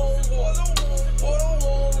don't want war, boy don't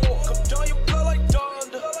want war. Come down your blood like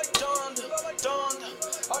Donda, Donda.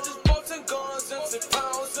 I just bought 10 guns and 10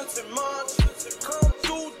 pounds and 10 months. Come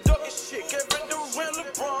through, ducking shit, Kevin Durant,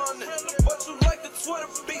 LeBron. But you like the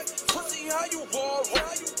Twitter beat, pussy how you war,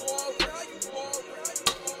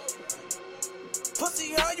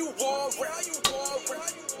 pussy how you war,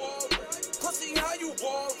 pussy how you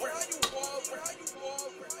war,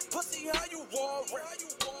 pussy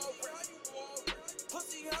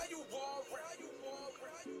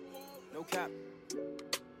No cap.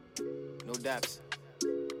 No daps.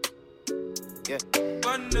 Yeah.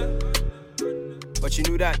 But you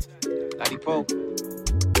knew that. Daddy Poe.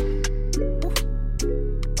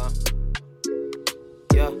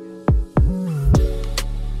 Yeah.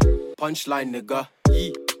 Punchline, nigga.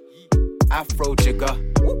 Afro jigger.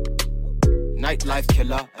 Nightlife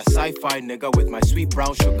killer. A sci-fi nigga with my sweet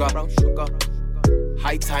brown sugar.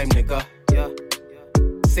 High time, nigga. Yeah.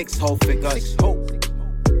 6 whole figures.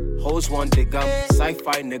 Hoes one digger.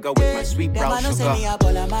 Sci-fi nigga with my sweet brown sugar. Say me a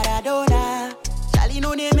ball of Maradona. Charlie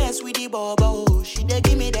know they mess with the bobo. She dey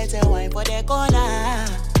give me that wine for the corner.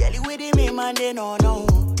 Girlie with me man they no.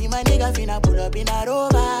 Me my nigga finna pull up in a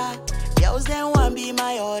Rover. Girls them want be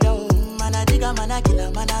my order. Man a digger, man a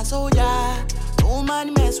killer, man a soldier. No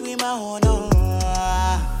man mess with my honor.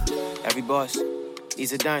 Every boss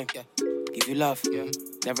needs a dime. Give you love,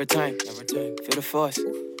 never time. Feel the force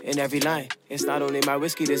in every line. It's not only my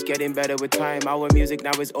whiskey that's getting better with time. Our music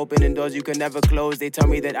now is opening doors you can never close. They tell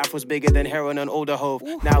me that Afro's bigger than heroin and older hove.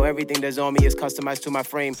 Now everything that's on me is customized to my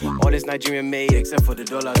frame. All is Nigerian made except for the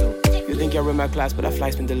dollar though. You think you're in my class, but that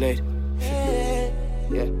flight's been delayed.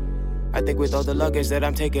 Yeah. I think with all the luggage that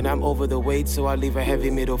I'm taking, I'm over the weight. So I leave a heavy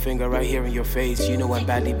middle finger right here in your face. You know I'm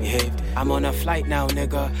badly behaved. I'm on a flight now,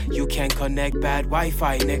 nigga. You can't connect bad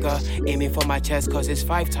Wi-Fi, nigga. Aiming for my chest cause it's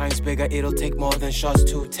 5 times bigger. It'll take more than shots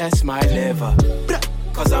to test my liver.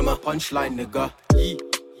 Cause I'm a punchline, nigga.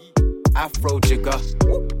 Afro jigger.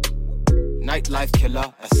 Nightlife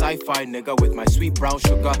killer. A sci-fi nigga with my sweet brown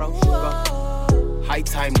sugar. High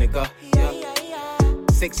time, nigga.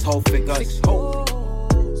 6 whole figures.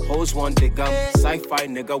 Hoes one digger, sci-fi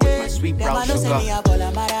nigga with my sweet brown sugar. Say me a ball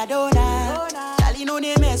of Maradona. Charlie know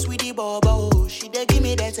they mess with the bobo. She dey give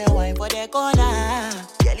me that wine for the corner.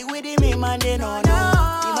 Girlie with me man they no. Me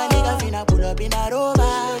my nigga finna pull up in a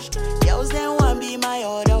Rover. Girls them want be my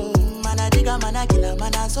order. Man a digger, man a killer,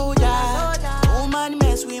 man a soldier. No man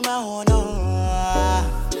mess with my honor.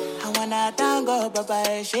 I wanna thank God,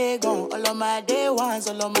 Baba, she gone. All of my day ones,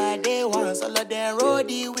 all of them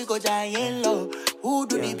roadie, we go giant low. Who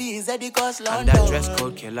do the bees at the cost London? I'm that dress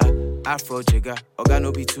code killer, Afro jigger.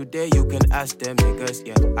 Organo be today, you can ask them niggas,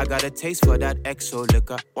 yeah. I got a taste for that XO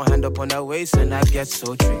liquor. One hand up on her waist and I get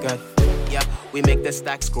so triggered. Yeah, we make the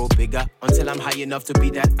stacks grow bigger until I'm high enough to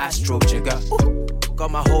be that Astro jigger.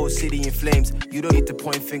 Got my whole city in flames. You don't need to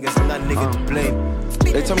point fingers, I'm that nigga to blame.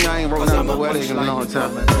 They tell me I ain't wrote nothing but where they gonna know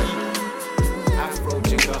time, man. Afro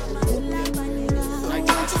jigger.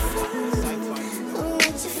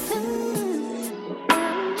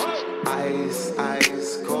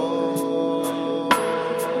 Ice cold.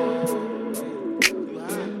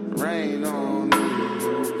 Rain on me,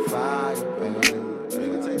 fire, baby.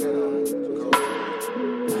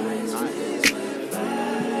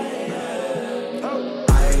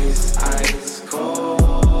 Ice cold.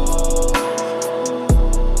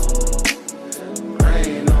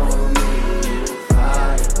 Rain on me,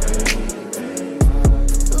 fire, baby.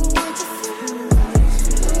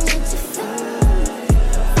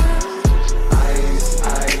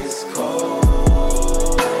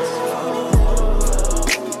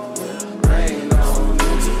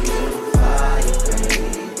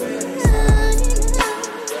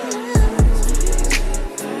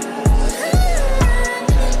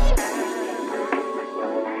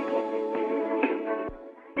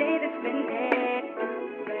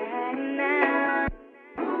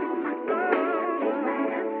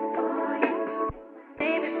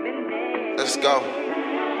 Let's go.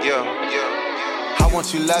 Yeah. I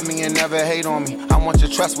want you to love me and never hate on me. I want your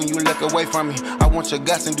trust when you look away from me. I want your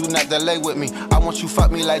guts and do not delay with me. I want you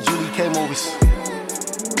fuck me like Julie K movies.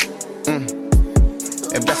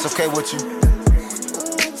 If that's okay with you.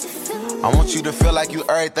 I want you to feel like you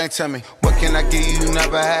everything to me. What can I give you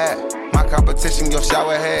never had? My competition, your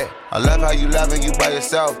shower head. I love how you loving you by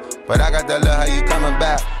yourself, but I got that love how you coming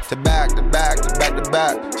back. To back, to back, to back, to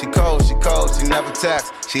back. She cold, she never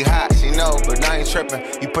text. She hot, she know, but I ain't tripping.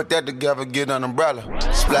 You put that together, get an umbrella.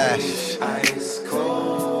 Splash. Ice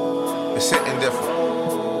cold. It's hitting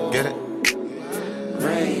different. Get it?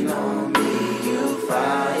 Rain on me, you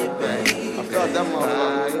fire, baby. I felt that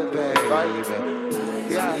motherfucker. Fire,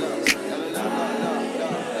 baby. Yeah.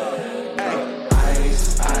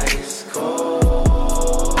 Ice cold.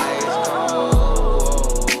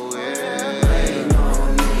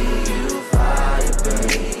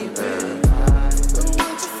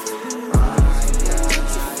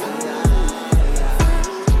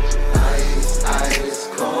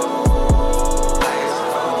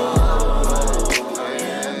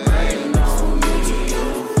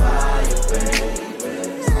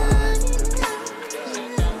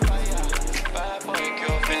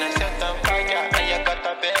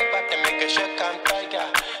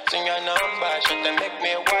 make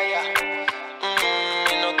me wire.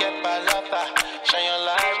 You know get balapa. Shine your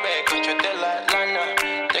light red, cut your tail like Lana.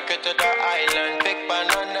 Take it to the island, big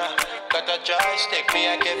banana. Got a joystick, me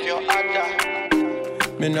I give you other.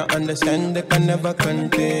 Me not understand, they can never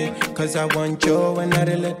contain. Cause I want you and I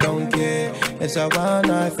really don't care. It's a wild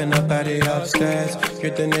life and a party upstairs.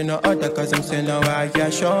 You're in no other cause I'm saying no why. Yeah,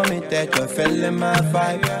 show me that you're feeling my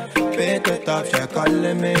vibe. Beat it up, you're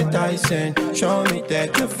calling me Tyson. Show me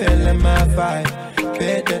that you're feeling my vibe.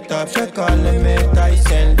 Beat it up, you're calling me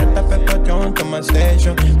Tyson. That I pepper down to my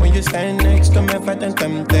station. When you stand next to me, fighting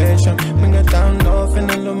temptation. Bring it down low,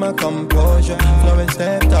 finna lose my composure. Flow is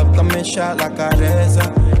stepped up, coming shot like a razor.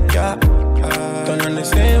 Yeah, don't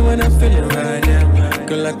understand what I'm feeling right now.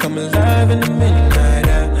 Girl, I come alive in the midnight.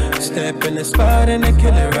 Yeah. Step in the spot and I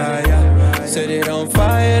kill it right. Yeah. Set it on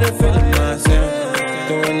fire, to feel it myself.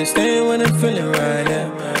 Don't understand what I'm feeling right now.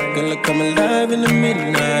 Girl, I come alive in the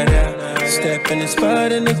midnight. Yeah. Step in the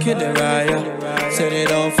spot and I kill it right. Yeah. Set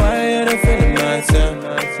it on fire, to feel it myself.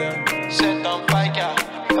 Set on fire,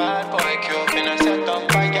 bad boy, cute, finna set on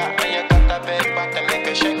fire. And you got a big back to make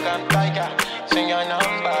you shake and fire. Sing your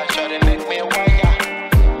number, sure they make me wire.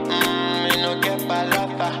 Me no get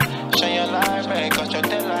balapa. Shine your light red, cause you're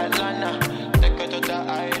dead like Lana. Take you to the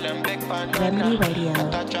island, big banana. Remedy Radio.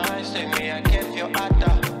 Got a joystick, me I give you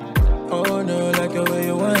other. Oh no, like the way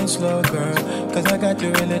you went slow, girl. Cause I got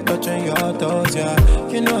you really touching your toes, yeah.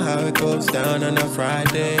 You know how it goes down on a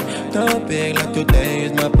Friday. Don't big like today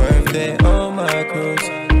is my birthday. On my cruise,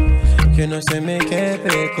 you know, say me can't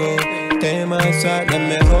be cool. Take my side, let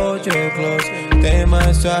me hold you close. Take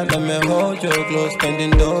my side, let me hold you close.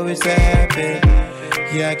 Spending dough is happy.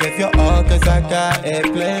 Yeah, I give you all cause I got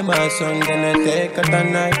it. Play my song, then I take it the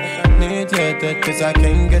night. Need you to cause I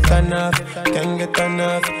can't get enough. Can't get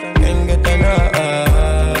enough, can't get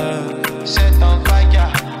enough. Set on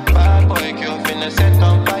fire, bad boy, you finna set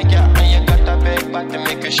on fire. And you got a big back to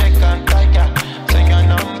make you shake and tiger. Sing your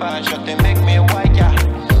number, shut they make me wire.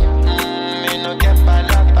 Me no get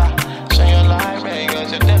balapa. Shine your light red,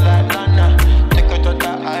 cause you dead like Lana. Take you to the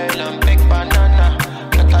island, big banana.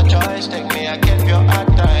 Got a joystick, me I give you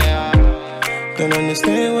attire. Don't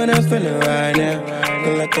understand what I'm feeling right now.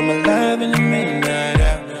 Feel like I'm alive in the midnight.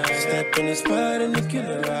 Yeah. Step in the spot and the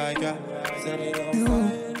killer right. Yeah. Set it on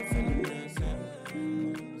fire.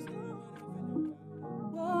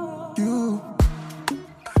 You.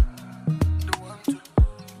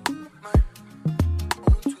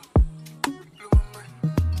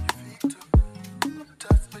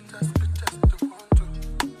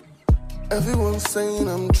 Everyone's saying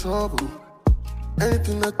I'm trouble.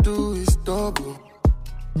 Anything I do is double.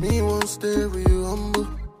 Me won't stay with you humble.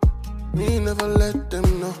 Me never let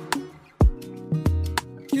them know.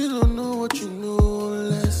 You don't know what you know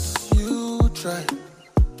unless you try.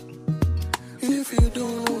 If you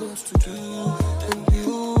don't know what to do, then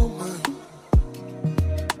you mind.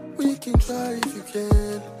 We can try if you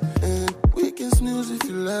can, and we can snooze if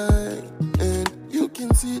you like, and you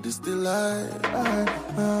can see this delight.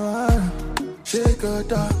 Shake a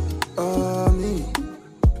dot on me.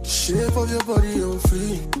 Shape of your body on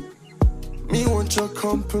free. Me want your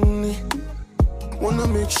company. Wanna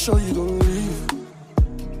make sure you don't leave.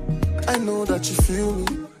 I know that you feel me.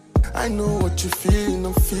 I know what you're feeling,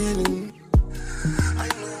 I'm feeling. I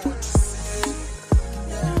know what you're saying.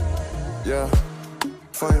 Yeah,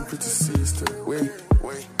 fine, pretty sister. Wait.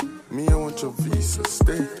 Me, I want your visa.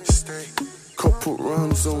 Stay. Couple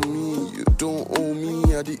rounds on me. You don't owe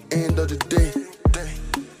me at the end of the day.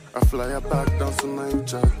 I fly her back down to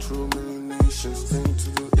Niger, through many nations, then to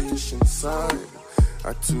the Asian side.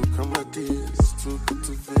 I took her my deals, took her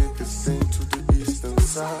to Vegas, then to the eastern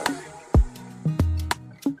side.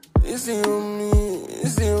 Easy on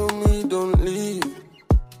me, don't leave.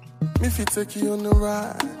 Me if you take you on the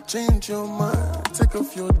ride, change your mind, take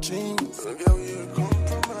off your jeans. Girl, you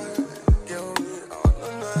compromise, girl, we out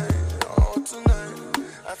the night, all tonight.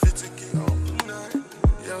 I feel take you all tonight,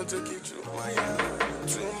 girl, take you to my yard.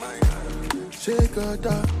 Shake a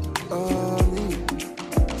dot on me.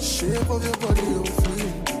 Shape of your body on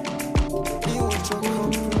free. Me want your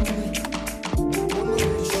company. Wanna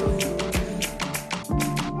make sure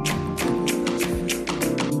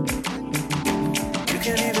you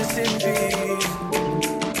can't even sit in peace.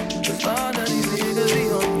 Cause all of these niggas be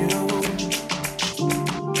on you.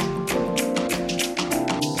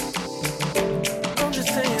 I'm just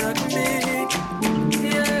saying I can be,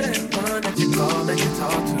 yeah, one that you call, that you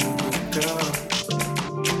talk to. Girl,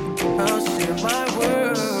 I'll share my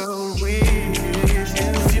world with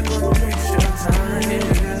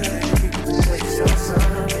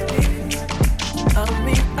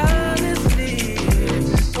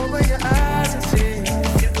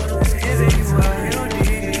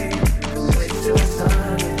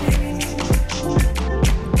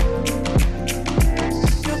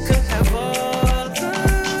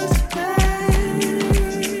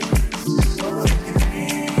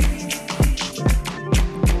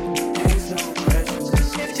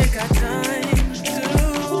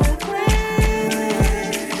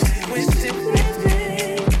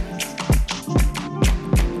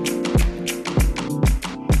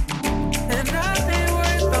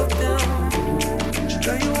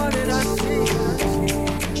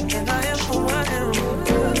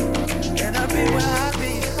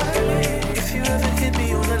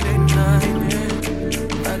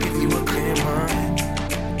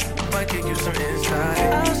I give you some insight.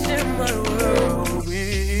 I'll share my world with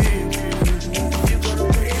you. If you're gonna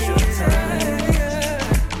waste your time,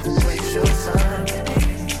 waste your time.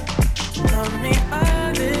 Tell me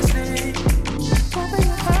honestly, open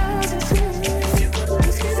your eyes and see. If you're gonna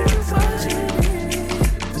risk it, then find you.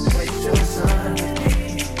 Waste your time.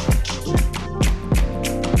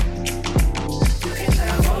 You can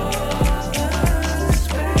have all the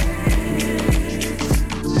space,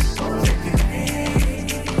 all that you need.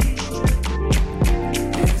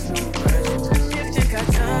 There's no pressure if you got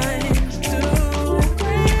time to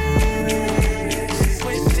waste.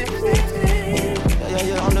 Waste it, Yeah,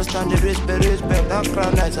 you understand the respect, I cry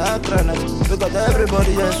nice. Because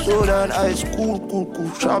everybody is sold and ice, cool,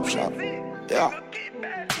 sharp. Yeah,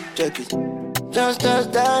 check it. Just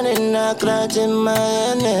touch down in a clutch in my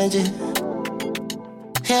energy.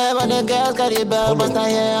 Yeah, but the girls got it back, but now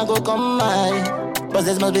here I go come my. But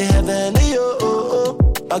this must be heaven, yo.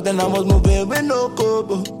 Back then I was moving with no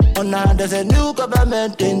cobo. Oh, now there's a new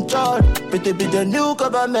government in charge. Pretty be the new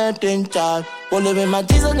government in charge. Only with my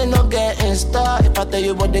Jesus, they not getting started. If I tell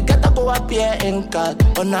you what they get, I go up here in cut.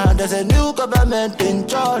 Oh, now there's a new government in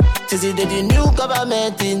charge. Sissy, they the new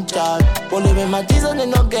government in charge. Only with my Jesus, they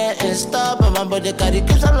not getting started. But my body carry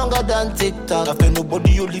keeps on longer than TikTok. I feel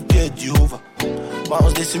nobody only fear Jehovah. My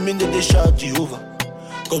house, they see me, they shout Jehovah.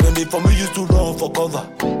 Cause when they for me used to run for cover.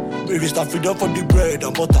 We start freedom for the bread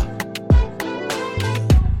and butter.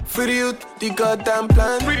 For the youth, the goddamn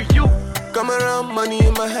plan. For the youth. Come around, money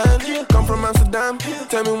in my hand. Come from Amsterdam,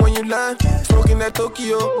 tell me when you land. Smoking that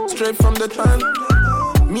Tokyo, straight from the pan.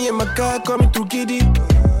 Me and my guy coming through Giddy.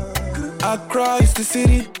 Accra is the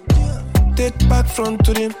city. Take back front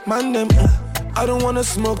to them, man them. I don't wanna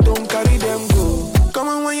smoke, don't carry them, go. Come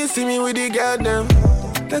on when you see me with the goddamn.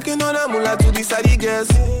 Taking all that moolah to the side, guess.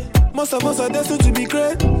 Most of us are destined to be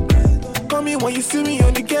great. Call me when you see me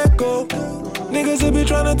on the get-go. Niggas they be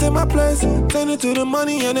tryna take my place. Send it to the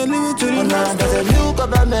money and then leave it to the now there's a new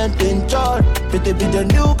government in charge. Pretty be the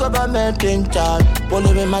new government in charge.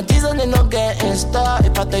 Only with my Jesus they not getting started.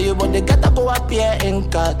 If I tell you what they get, I go up here in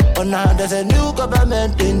cut. Oh, now there's a new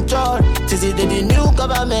government in charge. Sissy, they the new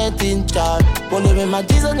government in charge. Only with my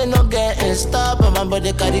Jesus they not getting started. But my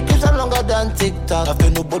body carry keeps on longer than TikTok. I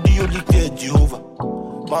feel nobody only fear Jehovah.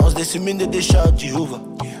 My house they see me, they shout Jehovah.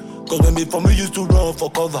 Cause when me for me used to run for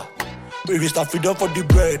cover. We start freedom for the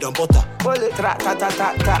bread and butter. Bullet,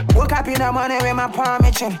 ta. Woke up in the morning with my palm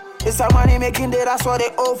itching. It's a money making day, that's what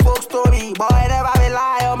the old folk story. Boy, I never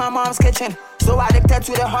rely on my mom's kitchen. So addicted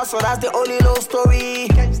to the hustle, that's the only low story.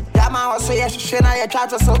 That man was so yeah, shit, now you try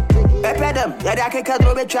to so. Pepe them, yeah, they can't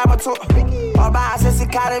do it, try to. Oba, I says, he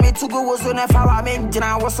carried me to go, was on if I mean,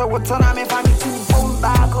 Jina was so what turn on me, find me to boom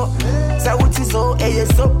back up. Say what is so, eh,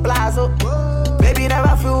 so plaza. Baby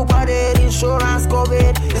never feel body, insurance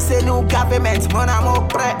COVID. It's a new government, man, I'm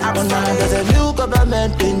up right. I'm sorry. There's a new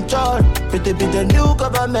government in charge. Pretty be the new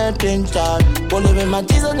government in charge. Only with my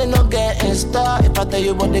Jesus, they not getting started. If I tell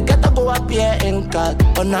you what they get, I go up here in cut.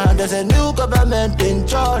 Oh, now there's a new government in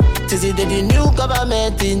charge. Sissy, they the new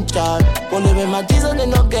government in charge. Only with my Jesus, they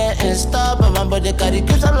not getting started. But my body carry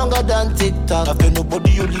keeps on longer than TikTok. I feel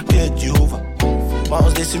nobody only fear Jehovah. My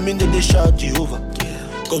house, they see me, they shout Jehovah.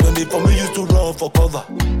 Cause when they for me used to run for cover.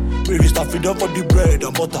 We start freedom for the bread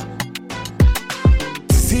and butter.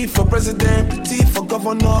 C for president, T for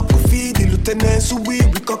governor. Kofi, the lieutenant, so we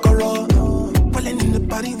cockero. Welling in the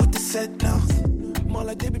body with the set now. More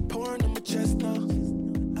like they be pouring on my chest now. I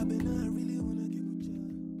really wanna get with you.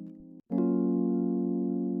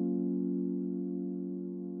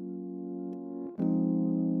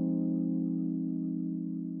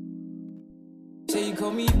 Say you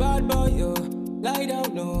call me bad boy, yo. Lie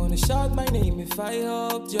down, no, no, shout my name if I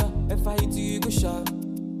helped ya. If I hit you, you go shout.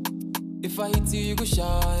 If I hit you, you go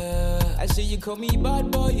shout, yeah. I say you call me bad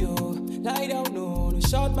boy, yo. Lie down, no, no,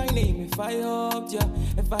 shout my name if I helped ya.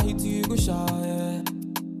 If I hit you, you go shout, yeah.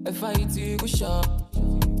 If I hit you, you go shout.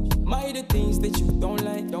 My the things that you don't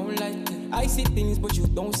like. I see things, but you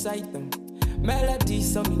don't cite them.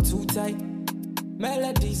 Melodies, something too tight.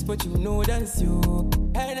 Melodies, but you know that's you.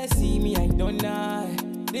 And I see me, I don't know.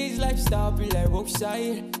 This lifestyle be like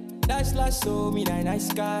roadside. That's last so me nice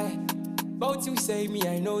sky. Bout you say me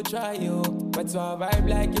I know try yo. But so I vibe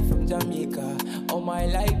like it from Jamaica. All my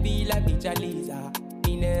life be like Beach Aliza.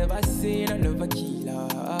 Me never seen another killer.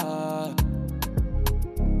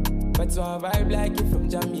 But so I vibe like it from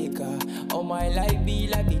Jamaica. All my life be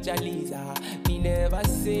like Beach Aliza. Me never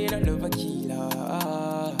seen another killer.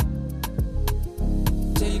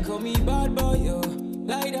 Say you call me bad boy yo.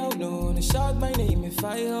 Lie down, no, shout my name if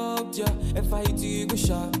I helped ya. If I hit you, you go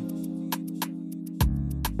shout.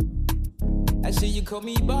 I I say you call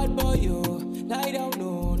me bad boy, yo. Lie down,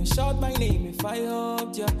 no, no, shout my name if I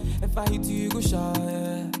helped ya. If I hit you, you go shout,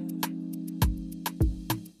 yeah.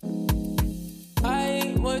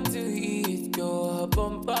 I want to eat your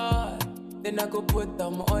bumper, then I go put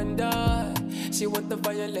them under. She want the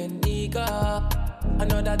violent nigga,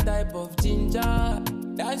 another type of ginger.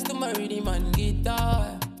 Dance to my rhythm and guitar.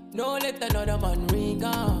 No let another man ring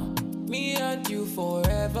on. Me and you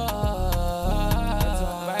forever. That's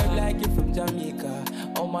why I vibe like you from Jamaica.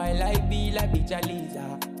 All my life be like Bija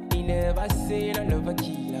Lisa. He never say I never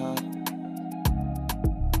killer.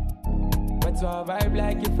 That's why I vibe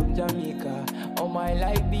like you from Jamaica. All my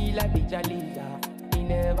life be like Bija Lisa. He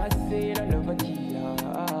never say I never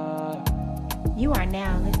killer. You are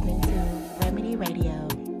now listening to Remedy Radio.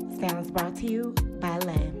 Sounds brought to you by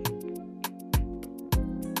Len.